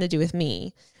had nothing to do with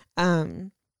me.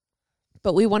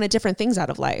 But we wanted different things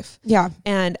out of life. Yeah.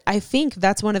 And I think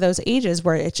that's one of those ages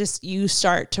where it just, you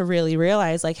start to really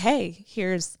realize like, hey,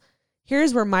 here's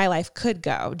where my life could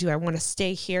go. Do I want to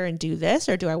stay here and do this,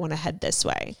 or do I want to head this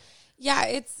way?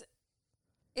 Yeah.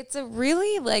 It's a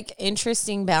really like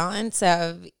interesting balance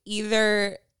of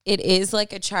either it is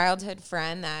like a childhood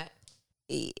friend that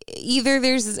either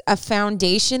there's a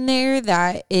foundation there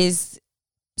that is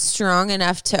strong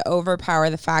enough to overpower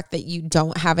the fact that you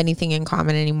don't have anything in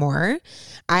common anymore.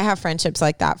 I have friendships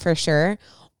like that for sure.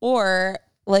 Or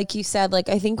like you said, like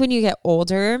I think when you get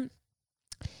older,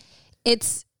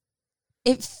 it's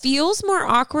it feels more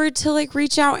awkward to like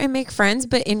reach out and make friends,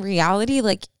 but in reality,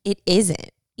 like it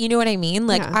isn't. You know what I mean?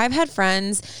 Like I've had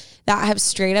friends that have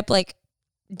straight up like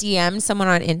DM'd someone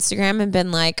on Instagram and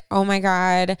been like, oh my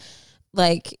God,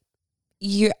 like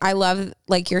I love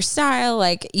like your style.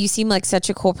 Like you seem like such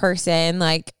a cool person.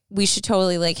 Like we should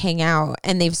totally like hang out.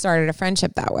 And they've started a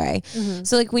friendship that way. Mm-hmm.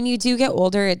 So like when you do get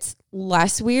older, it's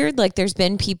less weird. Like there's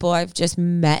been people I've just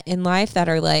met in life that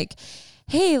are like,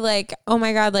 hey, like, oh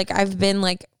my God, like I've been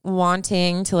like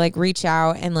wanting to like reach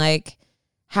out and like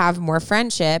have more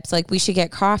friendships. Like we should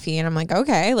get coffee. And I'm like,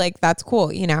 okay, like that's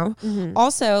cool. You know,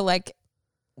 also like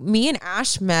me and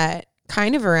Ash met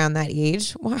kind of around that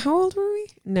age. How old were we?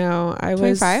 No, I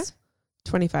 25? was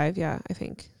 25. Yeah, I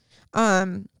think.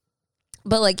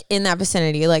 But like in that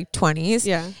vicinity, like 20s.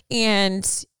 Yeah.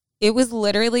 And it was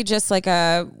literally just like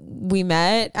we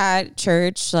met at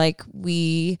church. Like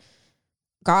we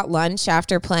got lunch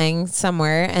after playing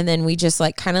somewhere and then we just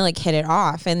like kind of like hit it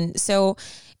off. And so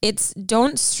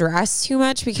don't stress too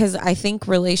much because I think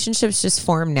relationships just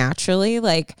form naturally.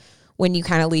 Like when you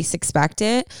kind of least expect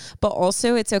it, but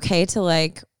also it's okay to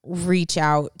like reach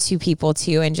out to people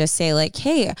too and just say like,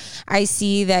 hey, I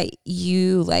see that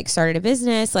you like started a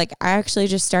business. Like I actually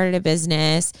just started a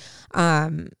business,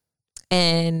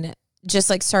 and just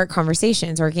like start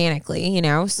conversations organically, you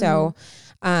know? So,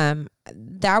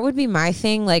 that would be my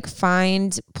thing. Like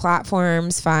find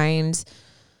platforms, find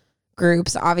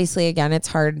groups. Obviously, again, it's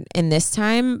hard in this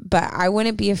time, but I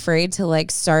wouldn't be afraid to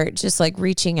like start just like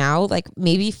reaching out, like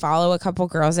maybe follow a couple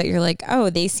girls that you're like, oh,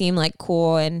 they seem like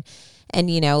cool and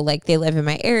you know, like they live in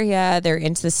my area, they're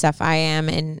into the stuff I am.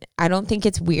 And I don't think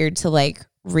it's weird to like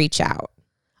reach out.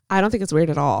 I don't think it's weird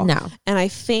at all. No. And I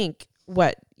think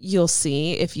what you'll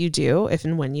see if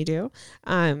and when you do,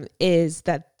 is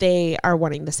that they are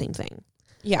wanting the same thing.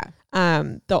 Yeah.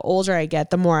 The older I get,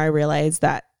 the more I realize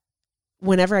that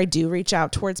whenever I do reach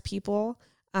out towards people,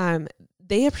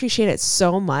 they appreciate it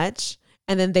so much.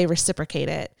 And then they reciprocate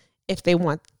it if they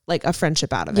want like a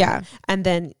friendship out of it. Yeah. And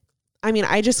then, I mean,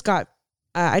 I just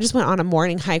went on a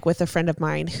morning hike with a friend of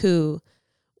mine who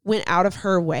went out of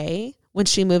her way when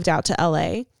she moved out to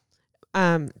LA,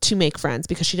 to make friends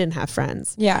because she didn't have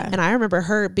friends. Yeah. And I remember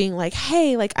her being like,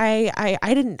 hey, like I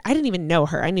didn't even know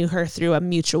her. I knew her through a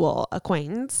mutual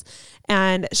acquaintance.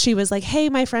 And she was like, hey,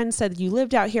 my friend said you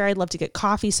lived out here. I'd love to get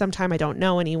coffee sometime. I don't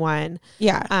know anyone.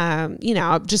 Yeah. You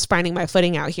know, just finding my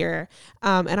footing out here.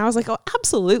 And I was like, oh,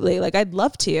 absolutely. Like I'd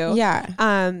love to. Yeah.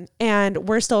 And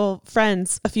we're still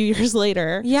friends a few years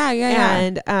later. Yeah.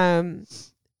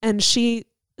 And she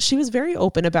was very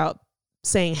open about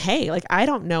saying, hey, like I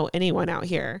don't know anyone out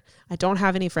here. I don't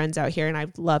have any friends out here and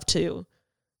I'd love to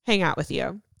hang out with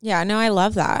you. Yeah, no, I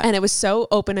love that. And it was so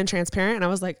open and transparent. And I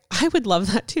was like, I would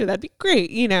love that too. That'd be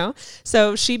great, you know?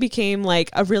 So she became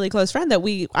like a really close friend that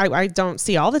I don't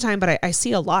see all the time, but I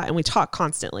see a lot and we talk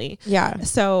constantly. Yeah.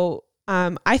 So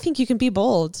I think you can be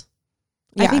bold.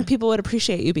 Yeah. I think people would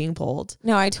appreciate you being bold.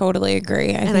 No, I totally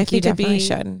agree. I think you definitely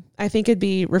should. I think it'd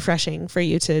be refreshing for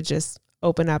you to just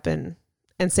open up and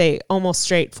say almost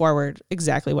straightforward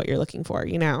exactly what you're looking for,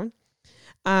 you know?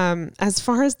 As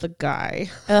far as the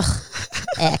guy,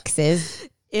 exes,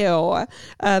 ew,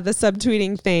 the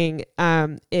subtweeting thing,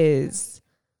 is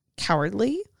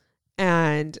cowardly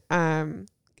and,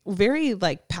 very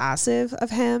like passive of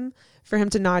him for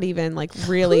him to not even like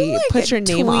really put your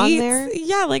name on there.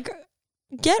 Yeah. Like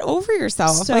get over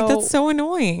yourself. So, like that's so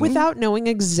annoying. Without knowing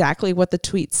exactly what the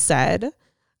tweet said,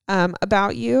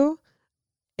 about you,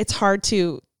 it's hard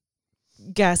to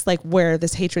guess like where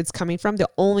this hatred's coming from. The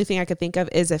only thing I could think of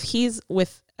is if he's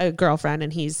with a girlfriend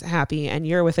and he's happy and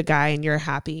you're with a guy and you're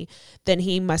happy, then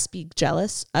he must be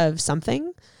jealous of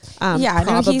something.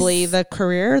 Probably the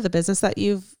career, the business that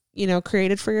you've, you know,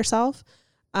 created for yourself.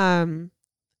 You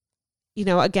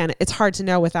know, again, it's hard to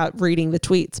know without reading the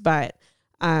tweets, but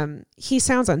he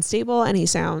sounds unstable and he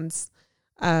sounds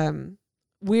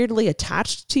weirdly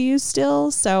attached to you still.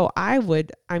 So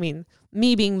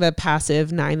me being the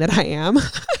passive 9 that I am,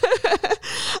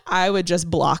 I would just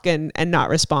block and not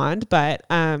respond. But,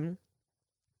 you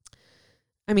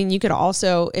could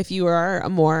also, if you are a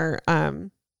more,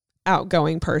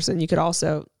 outgoing person, you could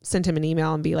also send him an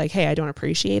email and be like, hey, I don't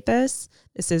appreciate this.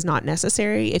 This is not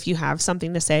necessary. If you have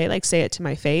something to say, like say it to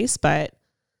my face, but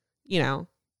you know,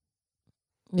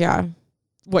 yeah,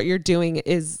 what you're doing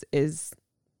is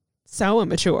so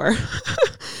immature.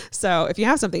 So if you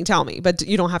have something, tell me, but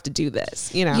you don't have to do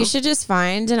this, you know? You should just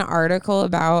find an article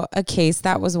about a case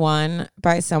that was won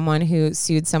by someone who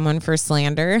sued someone for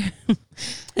slander.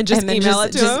 And just email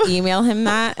it to him. Just email him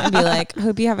that and be like,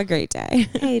 hope you have a great day.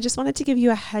 Hey, just wanted to give you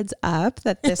a heads up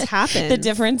that this happened. The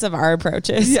difference of our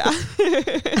approaches. Yeah.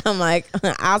 I'm like,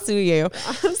 I'll sue you.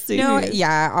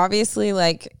 Yeah, obviously,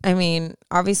 like, I mean,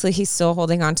 obviously he's still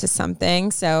holding on to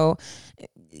something. So,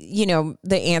 you know,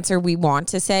 the answer we want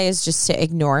to say is just to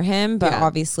ignore him. But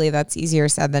obviously that's easier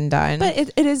said than done. But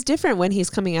it is different when he's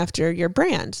coming after your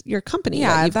brand, your company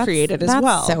that you've created as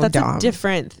well. So that's dumb. A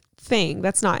different thing.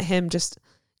 That's not him just,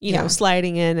 you know,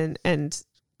 sliding in and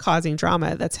causing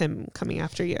drama. That's him coming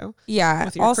after you. Yeah.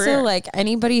 With your Also, career. like,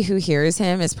 anybody who hears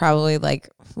him is probably like,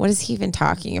 what is he even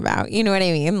talking about? You know what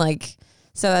I mean? Like,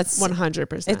 so that's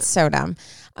 100%. It's so dumb.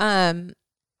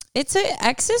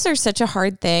 Exes are such a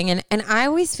hard thing. And I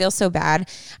always feel so bad.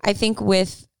 I think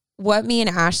with what me and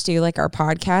Ash do, like our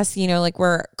podcast, you know, like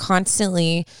we're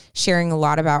constantly sharing a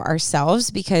lot about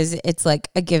ourselves because it's like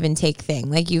a give and take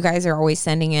thing. Like you guys are always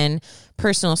sending in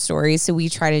personal stories. So we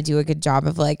try to do a good job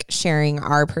of like sharing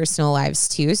our personal lives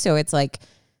too. So it's like,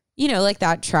 you know, like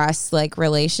that trust, like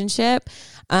relationship.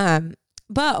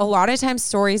 But a lot of times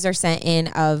stories are sent in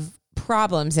of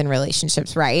problems in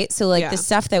relationships, right? So like the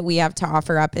stuff that we have to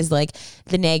offer up is like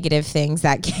the negative things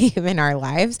that came in our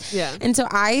lives. Yeah. And so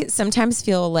I sometimes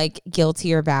feel like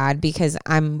guilty or bad because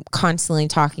I'm constantly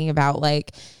talking about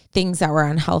like things that were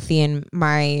unhealthy in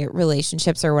my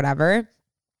relationships or whatever.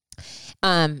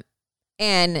 And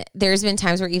there's been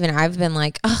times where even I've been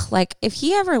like, oh, like if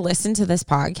he ever listened to this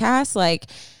podcast, like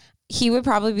he would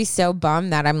probably be so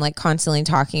bummed that I'm like constantly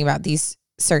talking about these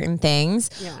certain things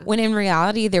when in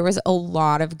reality there was a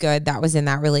lot of good that was in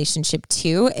that relationship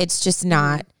too. It's just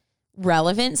not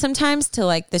relevant sometimes to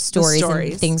like the stories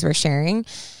and things we're sharing.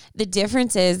 The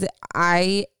difference is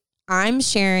I'm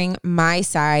sharing my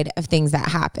side of things that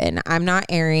happen. I'm not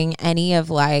airing any of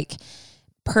like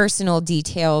personal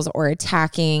details or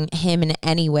attacking him in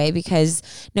any way because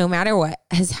no matter what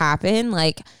has happened,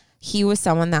 like he was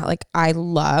someone that like I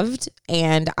loved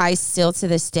and I still to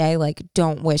this day like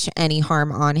don't wish any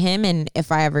harm on him. And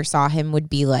if I ever saw him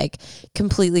would be like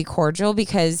completely cordial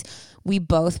because we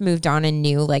both moved on and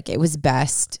knew like it was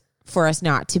best for us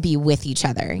not to be with each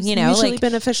other, you know, mutually like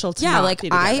beneficial to like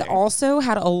I also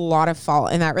had a lot of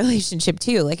fault in that relationship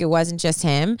too. Like it wasn't just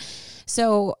him.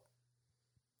 So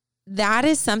that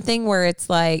is something where it's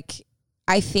like,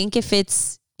 I think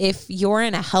if you're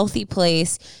in a healthy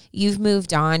place, you've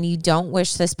moved on, you don't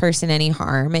wish this person any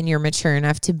harm and you're mature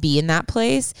enough to be in that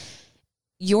place,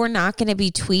 you're not going to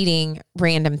be tweeting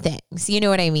random things. You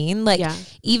know what I mean? Like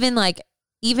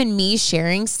even me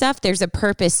sharing stuff, there's a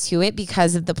purpose to it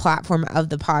because of the platform of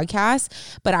the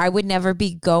podcast, but I would never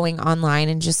be going online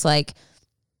and just like,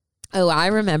 oh, I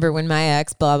remember when my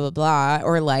ex blah, blah, blah,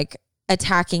 or like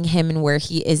attacking him and where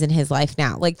he is in his life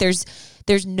now. Like there's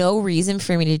no reason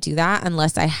for me to do that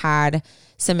unless I had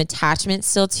some attachment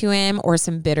still to him or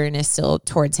some bitterness still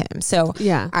towards him. So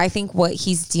I think what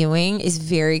he's doing is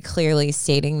very clearly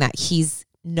stating that he's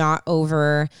not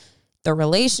over the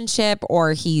relationship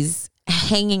or he's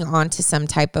hanging on to some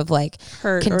type of like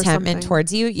hurt contentment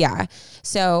towards you. Yeah.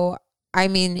 So, I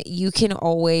mean, you can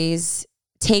always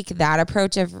take that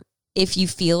approach of if you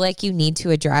feel like you need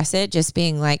to address it, just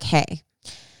being like, hey,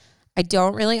 I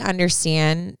don't really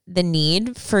understand the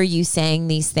need for you saying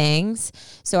these things.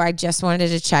 So I just wanted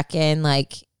to check in.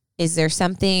 Like, is there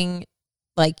something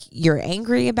like you're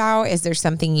angry about? Is there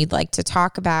something you'd like to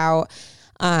talk about?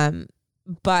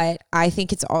 But I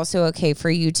think it's also okay for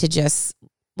you to just,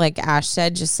 like Ash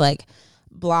said, just like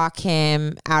block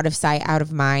him out of sight, out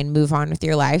of mind, move on with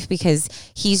your life because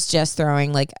he's just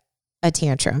throwing like a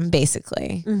tantrum,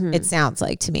 basically. It sounds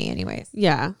like to me anyways.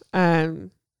 Yeah.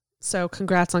 So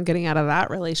congrats on getting out of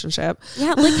that relationship.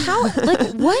 Yeah. Like how,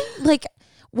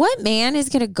 what man is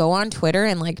going to go on Twitter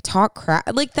and like talk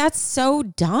crap? Like that's so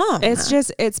dumb.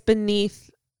 It's beneath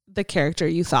the character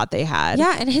you thought they had.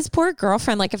 Yeah. And his poor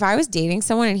girlfriend, like if I was dating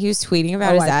someone and he was tweeting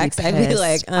about his ex, I'd be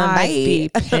like, I'd be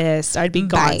pissed. I'd be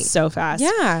gone so fast.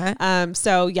 Yeah.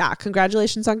 So yeah,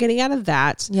 congratulations on getting out of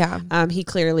that. Yeah. He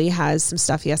clearly has some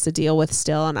stuff he has to deal with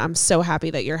still. And I'm so happy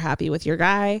that you're happy with your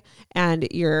guy and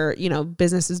your,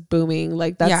 business is booming.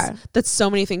 Like that's so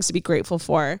many things to be grateful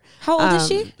for. How old is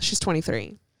she? She's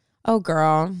 23. Oh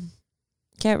girl,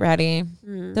 get ready.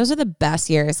 Those are the best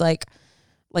years. Like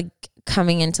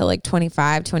coming into like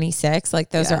 25, 26,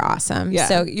 like those are awesome. Yeah.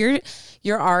 So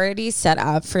you're already set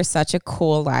up for such a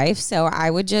cool life. So I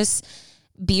would just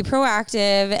be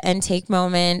proactive and take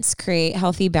moments, create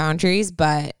healthy boundaries.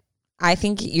 But I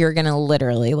think you're going to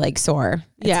literally like soar.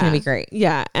 It's going to be great.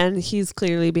 Yeah. And he's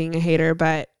clearly being a hater,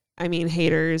 but I mean,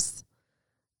 haters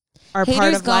are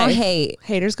part of life.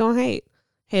 Haters gonna hate.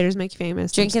 Haters make you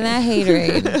famous. Drinking that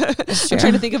haterade. I'm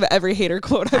trying to think of every hater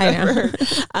quote I've ever heard.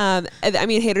 I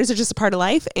mean, haters are just a part of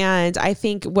life. And I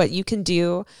think what you can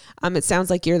do, it sounds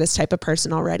like you're this type of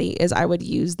person already, is I would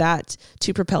use that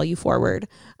to propel you forward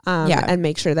and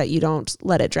make sure that you don't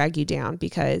let it drag you down,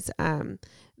 because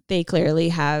they clearly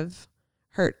have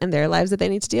hurt in their lives that they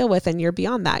need to deal with. And you're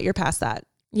beyond that. You're past that.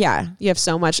 Yeah. You have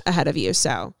so much ahead of you.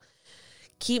 So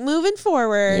keep moving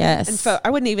forward. Yes. And I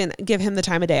wouldn't even give him the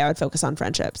time of day. I would focus on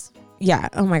friendships. Yeah.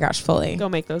 Oh my gosh. Fully. Go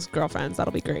make those girlfriends.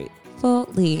 That'll be great.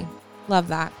 Fully. Love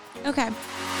that. Okay.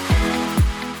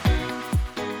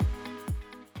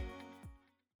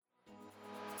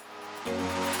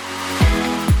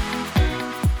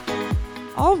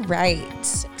 All right.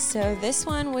 So this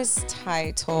one was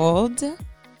titled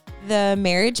The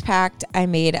Marriage Pact I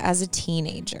Made as a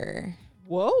Teenager.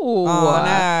 Whoa. Oh,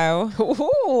 no.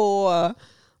 Whoa.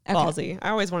 Okay. Ballsy. I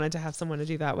always wanted to have someone to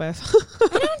do that with.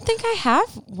 I don't think I have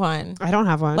one. I don't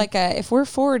have one. Like if we're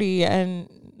 40 and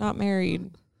not married.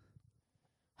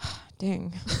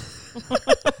 Dang.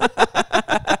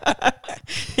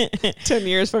 10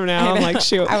 years from now, I'm like,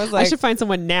 shoot. I was like, I should find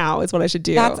someone now is what I should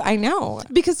do. I know.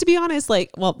 Because to be honest,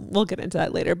 like, well, we'll get into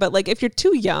that later. But like, if you're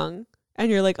too young and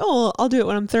you're like, oh, I'll do it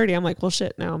when I'm 30. I'm like, well,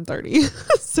 shit, now I'm 30.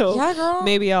 So yeah, girl.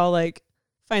 Maybe I'll like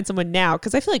find someone now,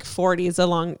 because I feel like 40 is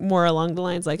more along the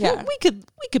lines like, hey, we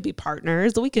could be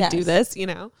partners. We could do this, you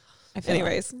know.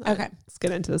 Anyways, okay, let's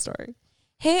get into the story.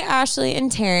 Hey, Ashley and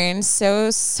Taryn.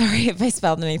 So sorry if I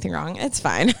spelled anything wrong. It's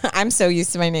fine. I'm so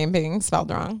used to my name being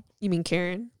spelled wrong. You mean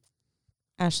Karen?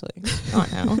 Ashley.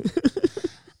 Oh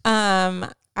no.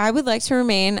 I would like to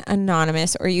remain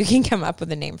anonymous, or you can come up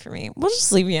with a name for me. We'll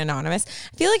just leave you anonymous.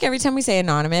 I feel like every time we say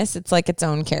anonymous, it's like its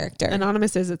own character.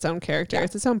 Anonymous is its own character. Yeah.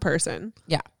 It's its own person.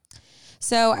 Yeah.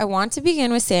 So I want to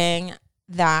begin with saying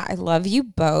that I love you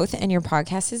both and your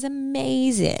podcast is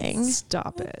amazing.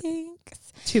 Stop it.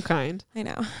 Thanks. Too kind. I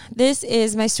know. This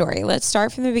is my story. Let's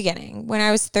start from the beginning. When I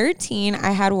was 13,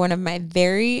 I had one of my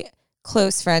very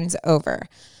close friends over.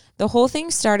 The whole thing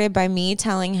started by me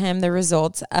telling him the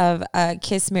results of a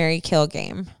Kiss, Marry, Kill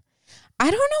game.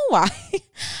 I don't know why.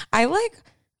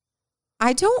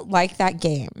 I don't like that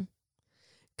game.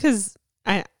 Because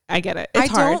I get it. It's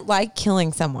hard. Don't like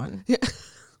killing someone. Yeah.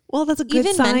 Well, that's a good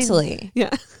Even sign. Mentally. Yeah.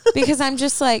 Because I'm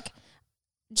just like,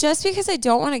 just because I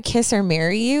don't want to kiss or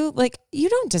marry you, like, you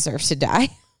don't deserve to die.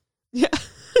 Yeah.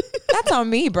 That's on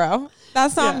me, bro.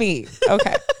 That's on me.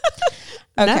 Okay.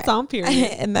 That's on period.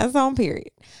 And that's on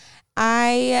period.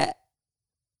 I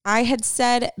had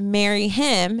said marry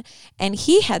him, and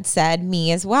he had said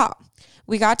me as well.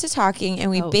 We got to talking, and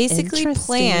we basically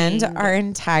planned our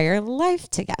entire life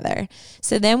together.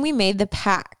 So then we made the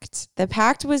pact. The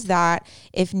pact was that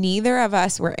if neither of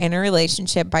us were in a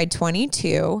relationship by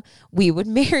 22, we would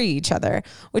marry each other,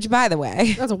 which, by the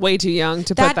way, that's way too young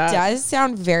to put that. That does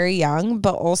sound very young,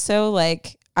 but also,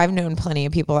 like, I've known plenty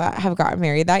of people that have gotten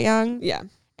married that young. Yeah.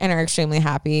 And are extremely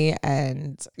happy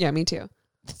and yeah, me too.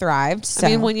 Thrived. So. I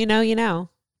mean, when you know, you know.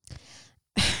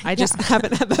 I just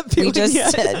haven't had that feeling. We just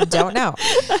yet. Don't know.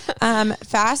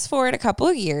 Fast forward a couple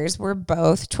of years, we're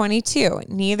both 22.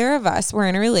 Neither of us were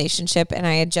in a relationship, and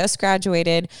I had just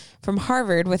graduated from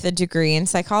Harvard with a degree in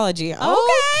psychology.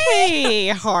 Okay,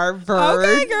 Harvard.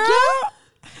 Okay, girl.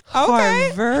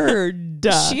 Okay. Harvard.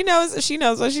 She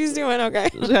knows what she's doing. Okay.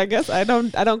 I guess I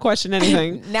don't question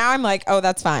anything. Now I'm like, oh,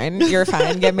 that's fine. You're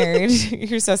fine. Get married.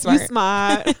 You're so smart. You're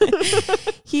smart.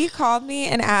 He called me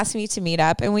and asked me to meet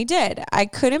up, and we did. I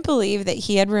couldn't believe that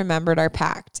he had remembered our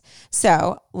pact.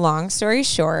 So, long story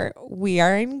short, we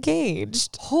are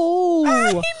engaged. Oh,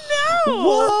 I know.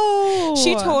 Whoa.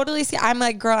 She totally. I'm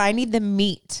like, girl, I need the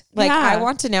meat. Like, I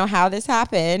want to know how this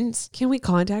happened. Can we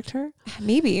contact her?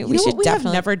 Maybe we should. We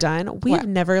definitely have never done. We have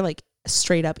never like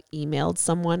straight up emailed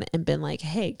someone and been like,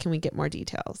 hey, can we get more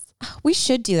details? We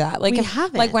should do that. Like, we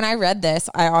haven't. Like when I read this,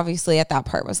 I obviously at that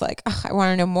part was like, I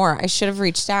want to know more. I should have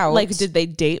reached out. Like, did they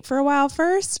date for a while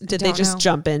first? Did they just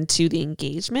jump into the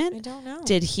engagement? I don't know.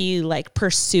 Did he like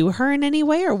pursue her in any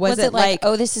way, or was it like,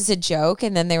 oh, this is a joke?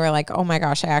 And then they were like, oh my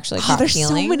gosh, I actually caught there's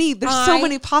feelings. There's so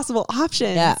many possible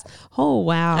options. Yeah. Oh,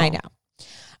 wow. I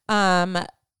know.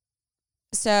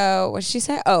 So what did she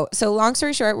say? Oh, so long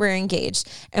story short, we're engaged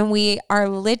and we are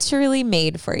literally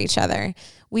made for each other.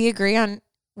 We agree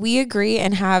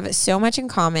and have so much in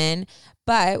common,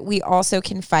 but we also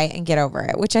can fight and get over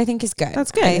it, which I think is good.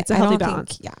 That's good. It's a healthy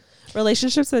balance. Yeah.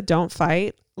 Relationships that don't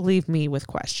fight leave me with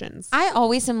questions. I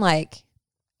always am like,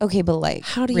 okay, but like,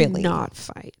 how do really? you not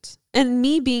fight? And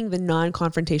me being the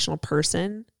non-confrontational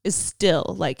person is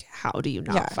still like, how do you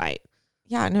not fight?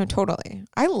 Yeah, no, totally.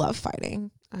 I love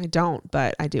fighting. I don't,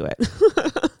 but I do it.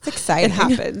 It's exciting. It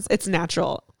happens. It's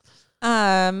natural.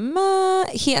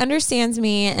 He understands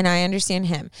me and I understand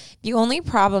him. The only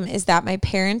problem is that my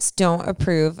parents don't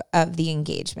approve of the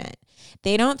engagement.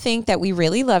 They don't think that we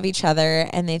really love each other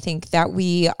and they think that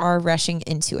we are rushing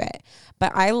into it.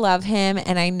 But I love him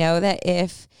and I know that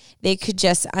if they could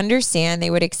just understand,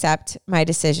 they would accept my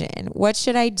decision. What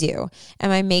should I do? Am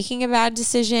I making a bad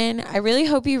decision? I really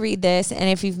hope you read this. And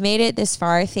if you've made it this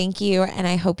far, thank you. And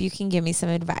I hope you can give me some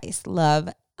advice. Love,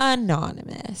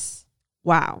 Anonymous.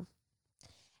 Wow.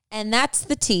 And that's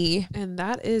the tea. And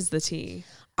that is the tea.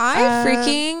 I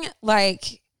freaking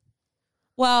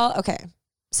okay.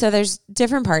 So there's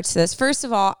different parts to this. First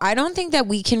of all, I don't think that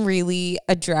we can really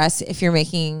address if you're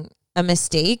making a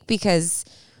mistake because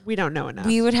we don't know enough.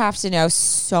 We would have to know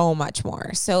so much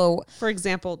more. So, for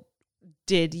example,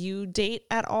 did you date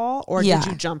at all or did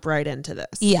you jump right into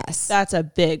this? Yes. That's a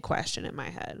big question in my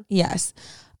head. Yes.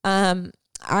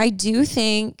 I do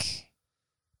think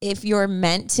if you're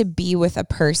meant to be with a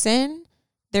person,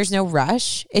 there's no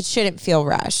rush. It shouldn't feel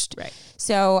rushed. Right.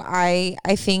 So I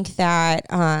think that,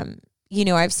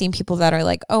 I've seen people that are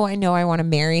like, oh, I know I want to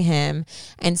marry him.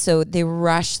 And so they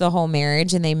rush the whole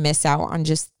marriage and they miss out on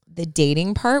just the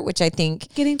dating part, which I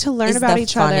think getting to learn about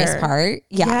each other. Funnest part.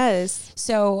 Yeah. Yes.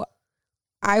 So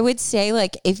I would say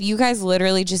like, if you guys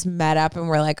literally just met up and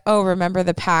were like, oh, remember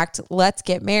the pact, let's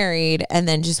get married, and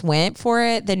then just went for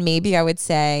it, then maybe I would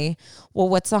say, well,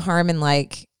 what's the harm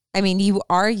in you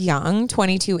are young,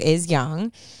 22 is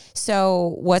young.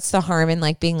 So what's the harm in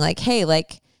being like, hey,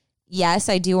 yes,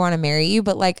 I do want to marry you,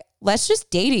 but let's just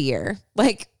date a year.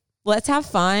 Let's have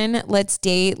fun. Let's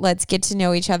date. Let's get to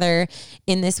know each other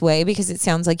in this way because it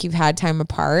sounds like you've had time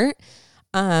apart.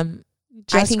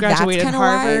 I think graduated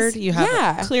Harvard. Wise. You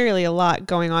have clearly a lot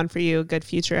going on for you, a good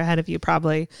future ahead of you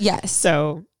probably. Yes.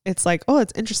 So it's like, oh,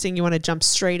 it's interesting. You want to jump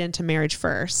straight into marriage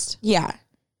first. Yeah.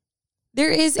 There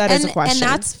is. That is a question.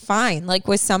 And that's fine.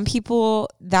 With some people,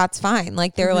 that's fine.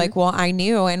 They're like, well, I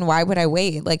knew, and why would I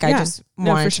wait? I just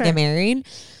wanted to get married.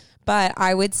 But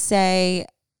I would say,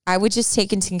 I would just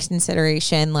take into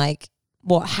consideration,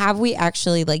 well, have we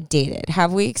actually dated?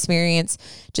 Have we experienced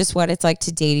just what it's like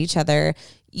to date each other?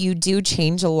 You do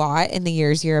change a lot in the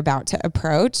years you're about to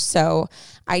approach. So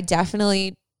I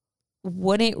definitely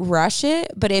wouldn't rush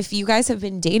it. But if you guys have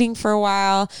been dating for a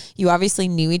while, you obviously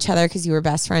knew each other because you were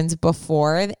best friends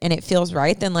before and it feels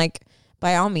right, then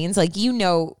by all means, you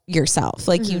know yourself,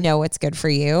 you know what's good for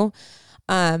you.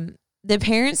 The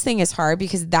parents thing is hard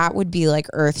because that would be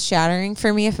earth shattering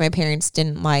for me if my parents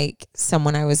didn't like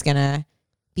someone I was going to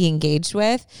be engaged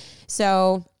with.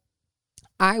 So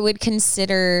I would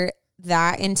consider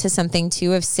that into something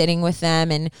too, of sitting with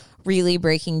them and really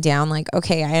breaking down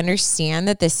okay, I understand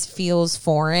that this feels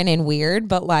foreign and weird,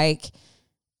 but I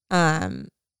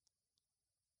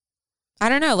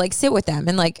don't know, sit with them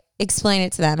and explain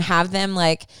it to them, have them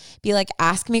be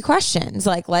ask me questions,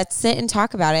 let's sit and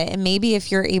talk about it. And maybe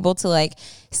if you're able to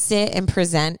sit and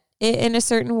present it in a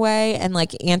certain way and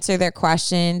answer their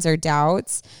questions or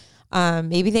doubts,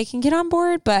 maybe they can get on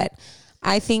board. But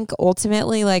I think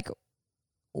ultimately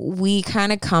we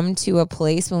kind of come to a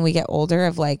place when we get older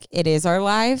of it is our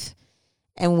life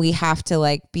and we have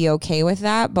to be okay with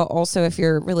that. But also if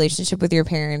your relationship with your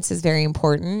parents is very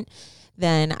important,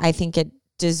 then I think it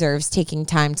deserves taking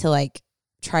time to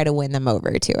try to win them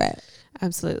over to it.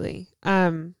 Absolutely.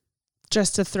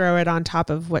 Just to throw it on top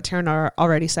of what Taryn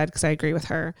already said, because I agree with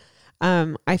her.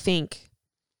 I think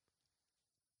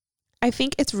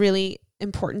it's really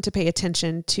important to pay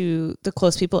attention to the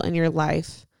close people in your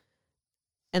life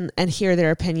and hear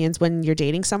their opinions when you're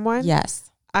dating someone.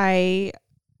 Yes. I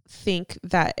think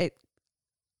that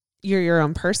you're your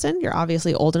own person. You're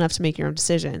obviously old enough to make your own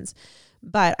decisions.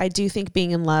 But I do think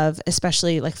being in love,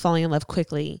 especially falling in love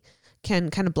quickly, can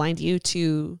kind of blind you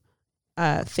to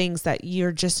things that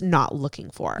you're just not looking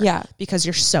for. Yeah. Because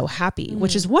you're so happy,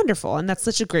 which is wonderful. And that's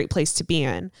such a great place to be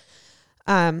in.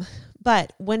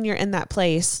 But when you're in that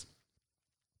place,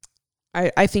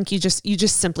 I think you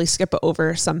just simply skip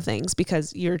over some things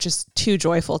because you're just too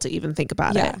joyful to even think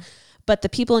about it. But the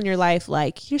people in your life,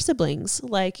 your siblings,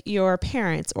 your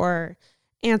parents or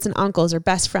aunts and uncles or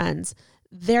best friends,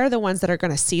 they're the ones that are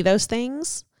going to see those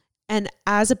things. And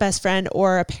as a best friend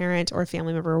or a parent or a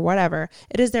family member or whatever,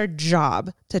 it is their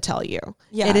job to tell you.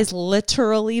 Yeah. It is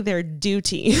literally their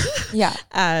duty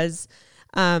as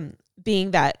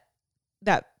being that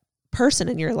person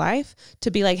in your life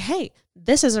to be hey,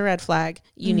 this is a red flag.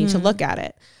 You need to look at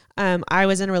it. I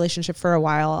was in a relationship for a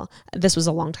while. This was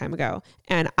a long time ago.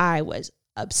 And I was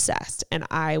obsessed. And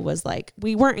I was like,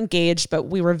 we weren't engaged, but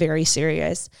we were very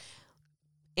serious.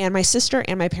 And my sister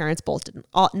and my parents both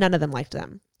none of them liked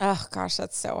them. Oh gosh,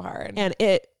 that's so hard. And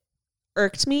it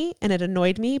irked me and it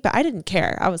annoyed me, but I didn't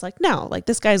care. I was like, no, like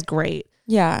this guy's great.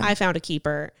 Yeah. I found a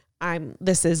keeper.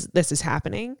 This is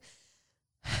happening.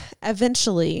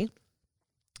 Eventually,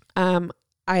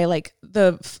 I like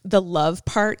the love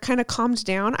part kind of calmed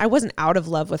down. I wasn't out of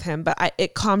love with him, but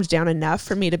it calmed down enough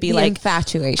for me to be like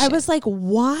infatuation. I was like,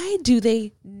 why do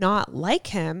they not like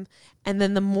him? And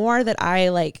then the more that I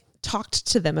like talked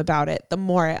to them about it, the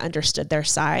more I understood their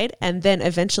side. And then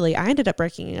eventually I ended up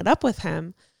breaking it up with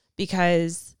him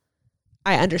because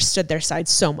I understood their side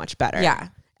so much better. Yeah.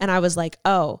 And I was like,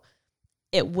 oh,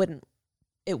 it wouldn't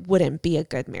be a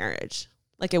good marriage.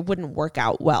 Like it wouldn't work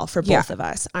out well for both of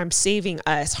us. I'm saving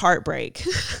us heartbreak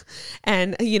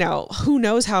and, you know, who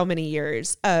knows how many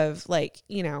years of like,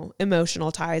 you know,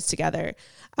 emotional ties together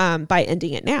by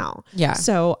ending it now. Yeah.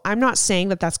 So I'm not saying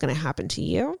that that's going to happen to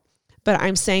you, but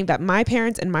I'm saying that my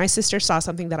parents and my sister saw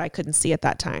something that I couldn't see at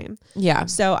that time. Yeah.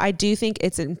 So I do think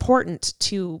it's important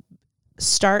to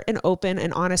start an open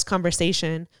and honest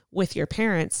conversation with your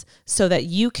parents so that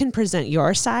you can present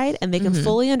your side and they can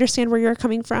fully understand where you're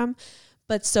coming from,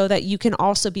 but so that you can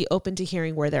also be open to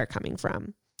hearing where they're coming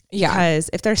from. Yeah. Because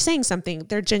if they're saying something,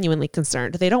 they're genuinely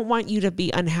concerned. They don't want you to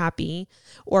be unhappy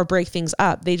or break things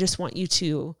up. They just want you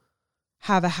to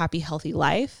have a happy, healthy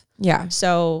life. Yeah.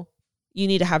 So you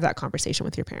need to have that conversation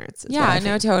with your parents. Yeah,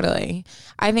 no, totally.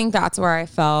 I think that's where I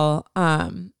fell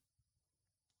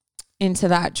into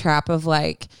that trap of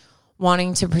like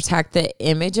wanting to protect the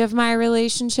image of my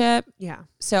relationship. Yeah.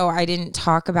 So I didn't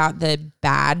talk about the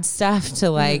bad stuff to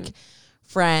like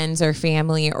friends or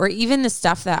family, or even the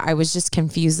stuff that I was just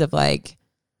confused of like,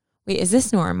 wait, is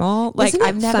this normal? Like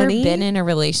I've never been in a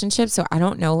relationship, so I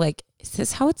don't know, like, is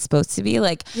this how it's supposed to be?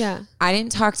 Like, yeah, I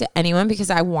didn't talk to anyone because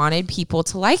I wanted people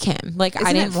to like him. Like,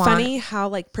 I didn't want. Funny how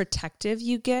like protective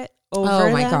you get over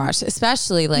my them? Gosh,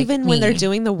 especially like even when they're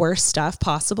doing the worst stuff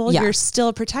possible, you're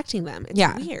still protecting them.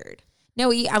 It's weird. No,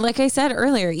 like I said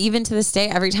earlier, even to this day,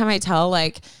 every time I tell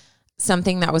like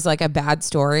something that was like a bad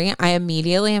story, I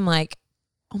immediately am like,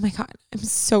 oh my God, I'm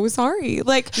so sorry.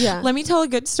 Like, let me tell a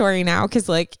good story now. Cause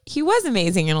like he was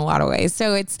amazing in a lot of ways.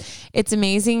 So it's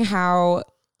amazing how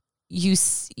you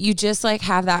just like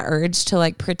have that urge to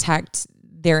like protect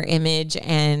their image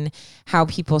and how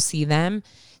people see them.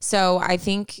 So I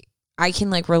think I can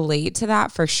like relate to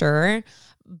that for sure.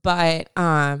 But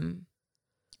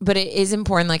it is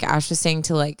important, like Ash was saying,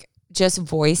 to like just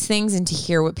voice things and to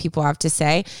hear what people have to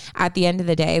say. At the end of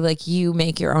the day, like you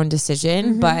make your own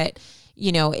decision, but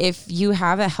you know, if you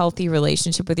have a healthy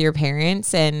relationship with your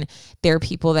parents and they're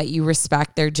people that you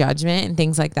respect their judgment and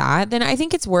things like that, then I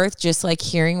think it's worth just like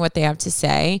hearing what they have to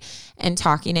say and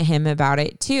talking to him about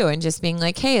it too. And just being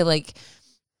like, hey, like,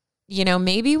 you know,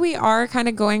 maybe we are kind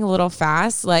of going a little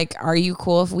fast. Like, are you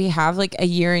cool if we have like a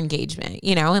year engagement,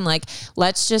 you know, and like,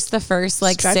 let's just the first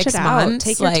like stretch 6 months,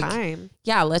 take your time.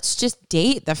 Yeah. Let's just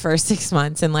date the first 6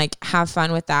 months and like have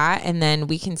fun with that. And then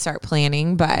we can start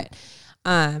planning. But,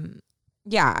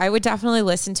 yeah, I would definitely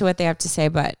listen to what they have to say,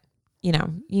 but you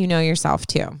know yourself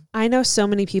too. I know so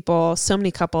many people, so many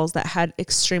couples that had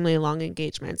extremely long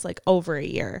engagements, like over a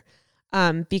year,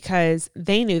 because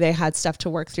they knew they had stuff to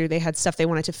work through. They had stuff they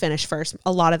wanted to finish first.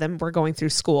 A lot of them were going through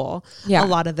school. Yeah. A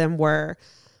lot of them were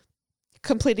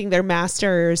completing their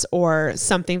masters or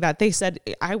something that they said,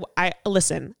 I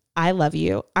listen, I love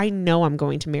you. I know I'm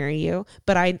going to marry you,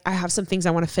 but I have some things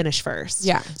I want to finish first.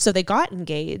 Yeah. So they got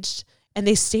engaged. And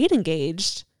they stayed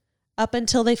engaged up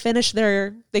until they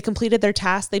completed their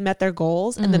tasks, they met their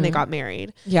goals, and then they got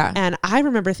married. Yeah. And I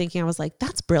remember thinking, I was like,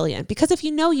 that's brilliant. Because if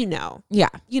you know, you know. Yeah.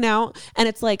 You know? And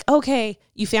it's like, okay,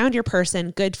 you found your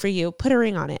person, good for you. Put a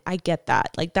ring on it. I get that.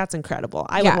 Like, that's incredible.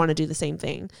 I would want to do the same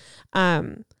thing.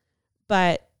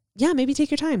 But yeah, maybe take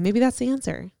your time. Maybe that's the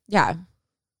answer. Yeah.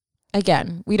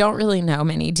 Again, we don't really know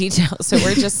many details, so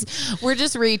we're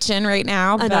just reaching right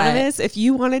now. Anonymous, if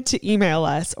you wanted to email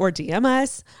us or DM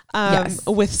us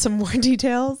with some more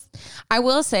details, I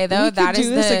will say though that is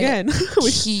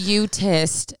the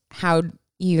cutest how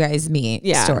you guys meet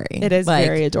story. It is like,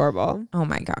 very adorable. Oh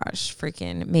my gosh,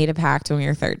 freaking made a pact when we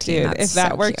were 13. Dude, if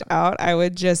that worked out, I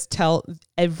would just tell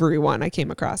everyone I came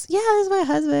across, this is my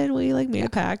husband. We like made a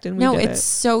pact and we did it's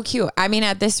so cute. I mean,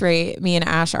 at this rate, me and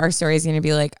Ash, our story is going to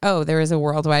be like, oh, there was a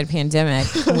worldwide pandemic.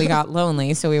 We got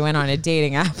lonely. So we went on a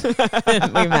dating app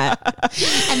and we met.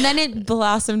 And then it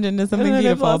blossomed into something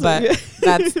beautiful, but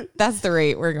that's the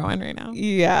rate we're going right now.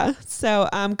 Yeah. So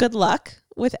good luck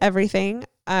with everything.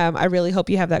 I really hope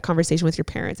you have that conversation with your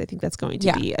parents. I think that's going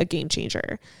to be a game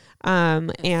changer.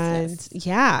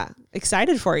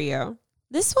 Excited for you.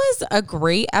 This was a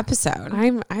great episode.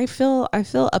 I feel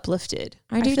uplifted.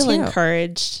 I do feel too.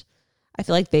 encouraged. I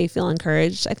feel like they feel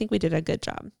encouraged. I think we did a good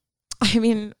job. I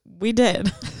mean, we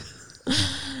did.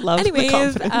 Love the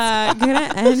confidence.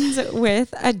 Gonna end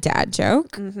with a dad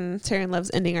joke. Taryn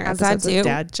loves ending our episodes with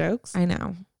dad jokes. I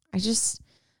know. I just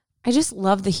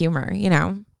love the humor, you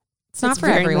know. It's not for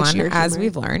everyone, as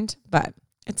we've learned, but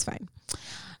it's fine.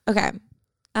 Okay.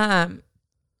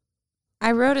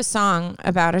 I wrote a song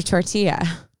about a tortilla.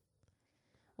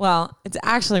 Well, it's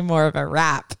actually more of a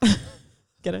rap.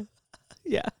 Get it?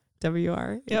 Yeah.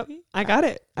 WR. Yep. I got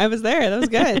it. I was there. That was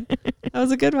good. That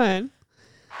was a good one.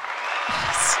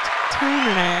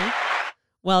 Turner.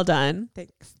 Well done.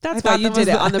 Thanks. That's why you did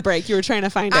it on the break. You were trying to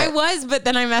find it. I was, but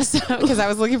then I messed up because I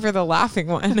was looking for the laughing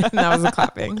one and that was the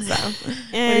clapping. So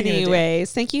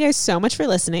anyways, thank you guys so much for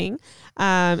listening.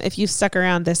 If you've stuck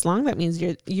around this long, that means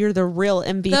you're the real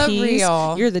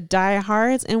MVPs. You're the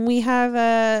diehards, and we have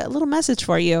a little message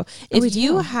for you. If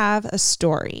you have a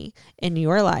story in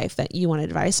your life that you want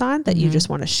advice on, that you just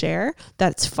want to share,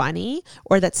 that's funny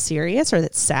or that's serious or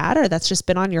that's sad or that's just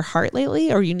been on your heart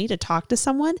lately, or you need to talk to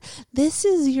someone, this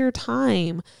is your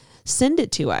time. Send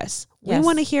it to us. Yes. We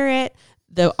want to hear it.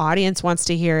 The audience wants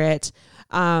to hear it.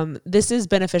 This is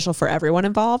beneficial for everyone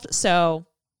involved. So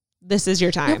this is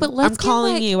your time. No, I'm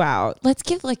calling you out. Let's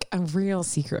give like a real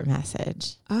secret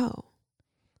message. Oh.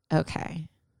 Okay.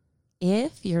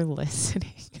 If you're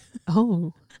listening.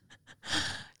 Go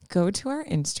to our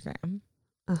Instagram.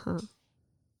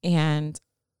 And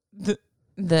the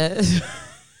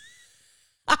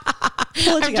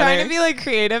I'm trying to be like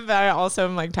creative, but I also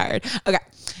am like tired. Okay.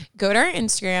 Go to our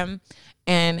Instagram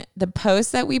and the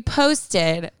post that we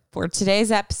posted for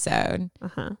today's episode,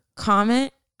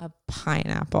 comment a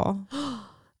pineapple.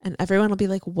 And everyone will be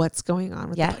like, what's going on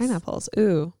with the pineapples?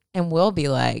 Ooh. And we'll be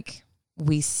like,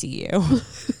 we see you.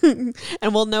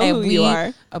 And we'll know who you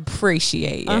are.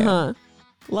 Appreciate you.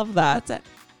 Love that. That's it.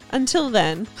 Until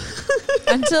then.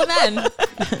 Until then.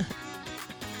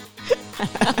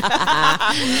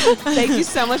 Thank you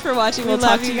so much for watching. We'll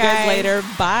talk to you guys later.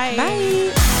 Bye.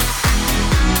 Bye.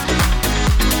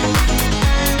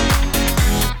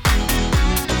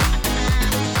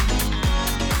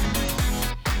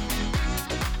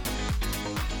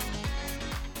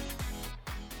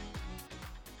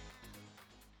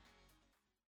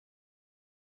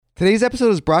 Today's episode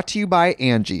is brought to you by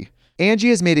Angie. Angie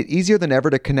has made it easier than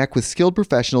ever to connect with skilled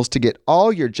professionals to get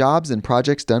all your jobs and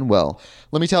projects done well.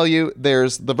 Let me tell you,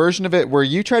 there's the version of it where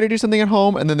you try to do something at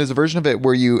home, and then there's a version of it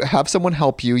where you have someone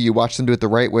help you, you watch them do it the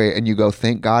right way, and you go,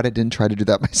 thank God I didn't try to do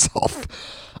that myself.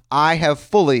 I have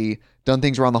fully done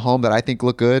things around the home that I think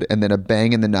look good, and then a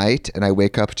bang in the night, and I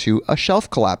wake up to a shelf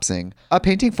collapsing, a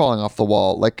painting falling off the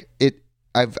wall. Like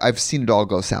I've seen it all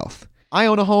go south. I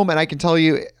own a home, and I can tell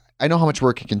you, I know how much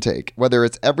work it can take. Whether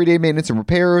it's everyday maintenance and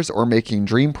repairs or making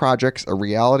dream projects a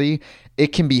reality,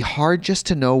 it can be hard just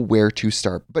to know where to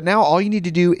start. But now all you need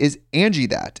to do is Angie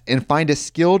that and find a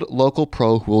skilled local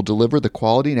pro who will deliver the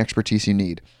quality and expertise you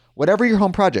need. Whatever your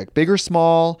home project, big or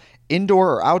small,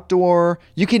 indoor or outdoor,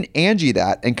 you can Angie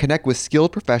that and connect with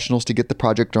skilled professionals to get the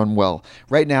project done well.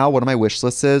 Right now, one of my wish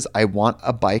lists is I want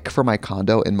a bike for my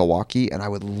condo in Milwaukee, and I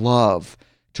would love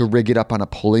to rig it up on a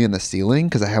pulley in the ceiling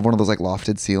because I have one of those like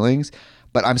lofted ceilings,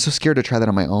 but I'm so scared to try that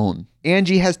on my own.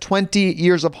 Angie has 20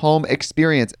 years of home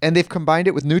experience, and they've combined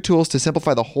it with new tools to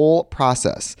simplify the whole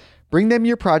process. Bring them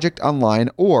your project online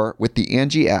or with the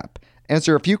Angie app.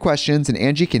 Answer a few questions and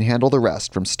Angie can handle the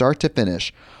rest from start to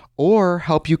finish, or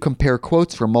help you compare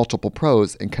quotes from multiple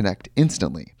pros and connect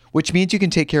instantly, which means you can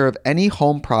take care of any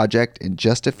home project in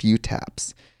just a few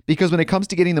taps. Because when it comes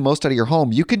to getting the most out of your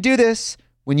home, you can do this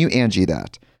when you Angie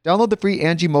that. Download the free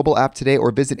Angie mobile app today or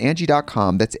visit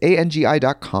Angie.com. That's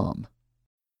ANGI.com.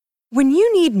 When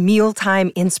you need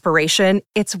mealtime inspiration,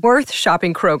 it's worth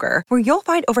shopping Kroger, where you'll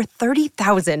find over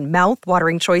 30,000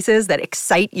 mouth-watering choices that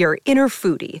excite your inner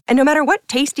foodie. And no matter what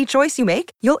tasty choice you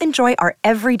make, you'll enjoy our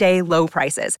everyday low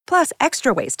prices, plus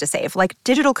extra ways to save, like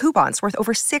digital coupons worth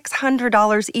over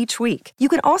 $600 each week. You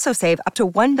can also save up to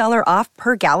 $1 off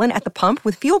per gallon at the pump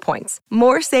with fuel points.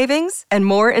 More savings and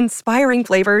more inspiring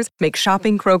flavors make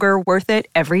shopping Kroger worth it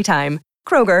every time.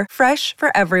 Kroger, fresh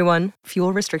for everyone.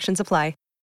 Fuel restrictions apply.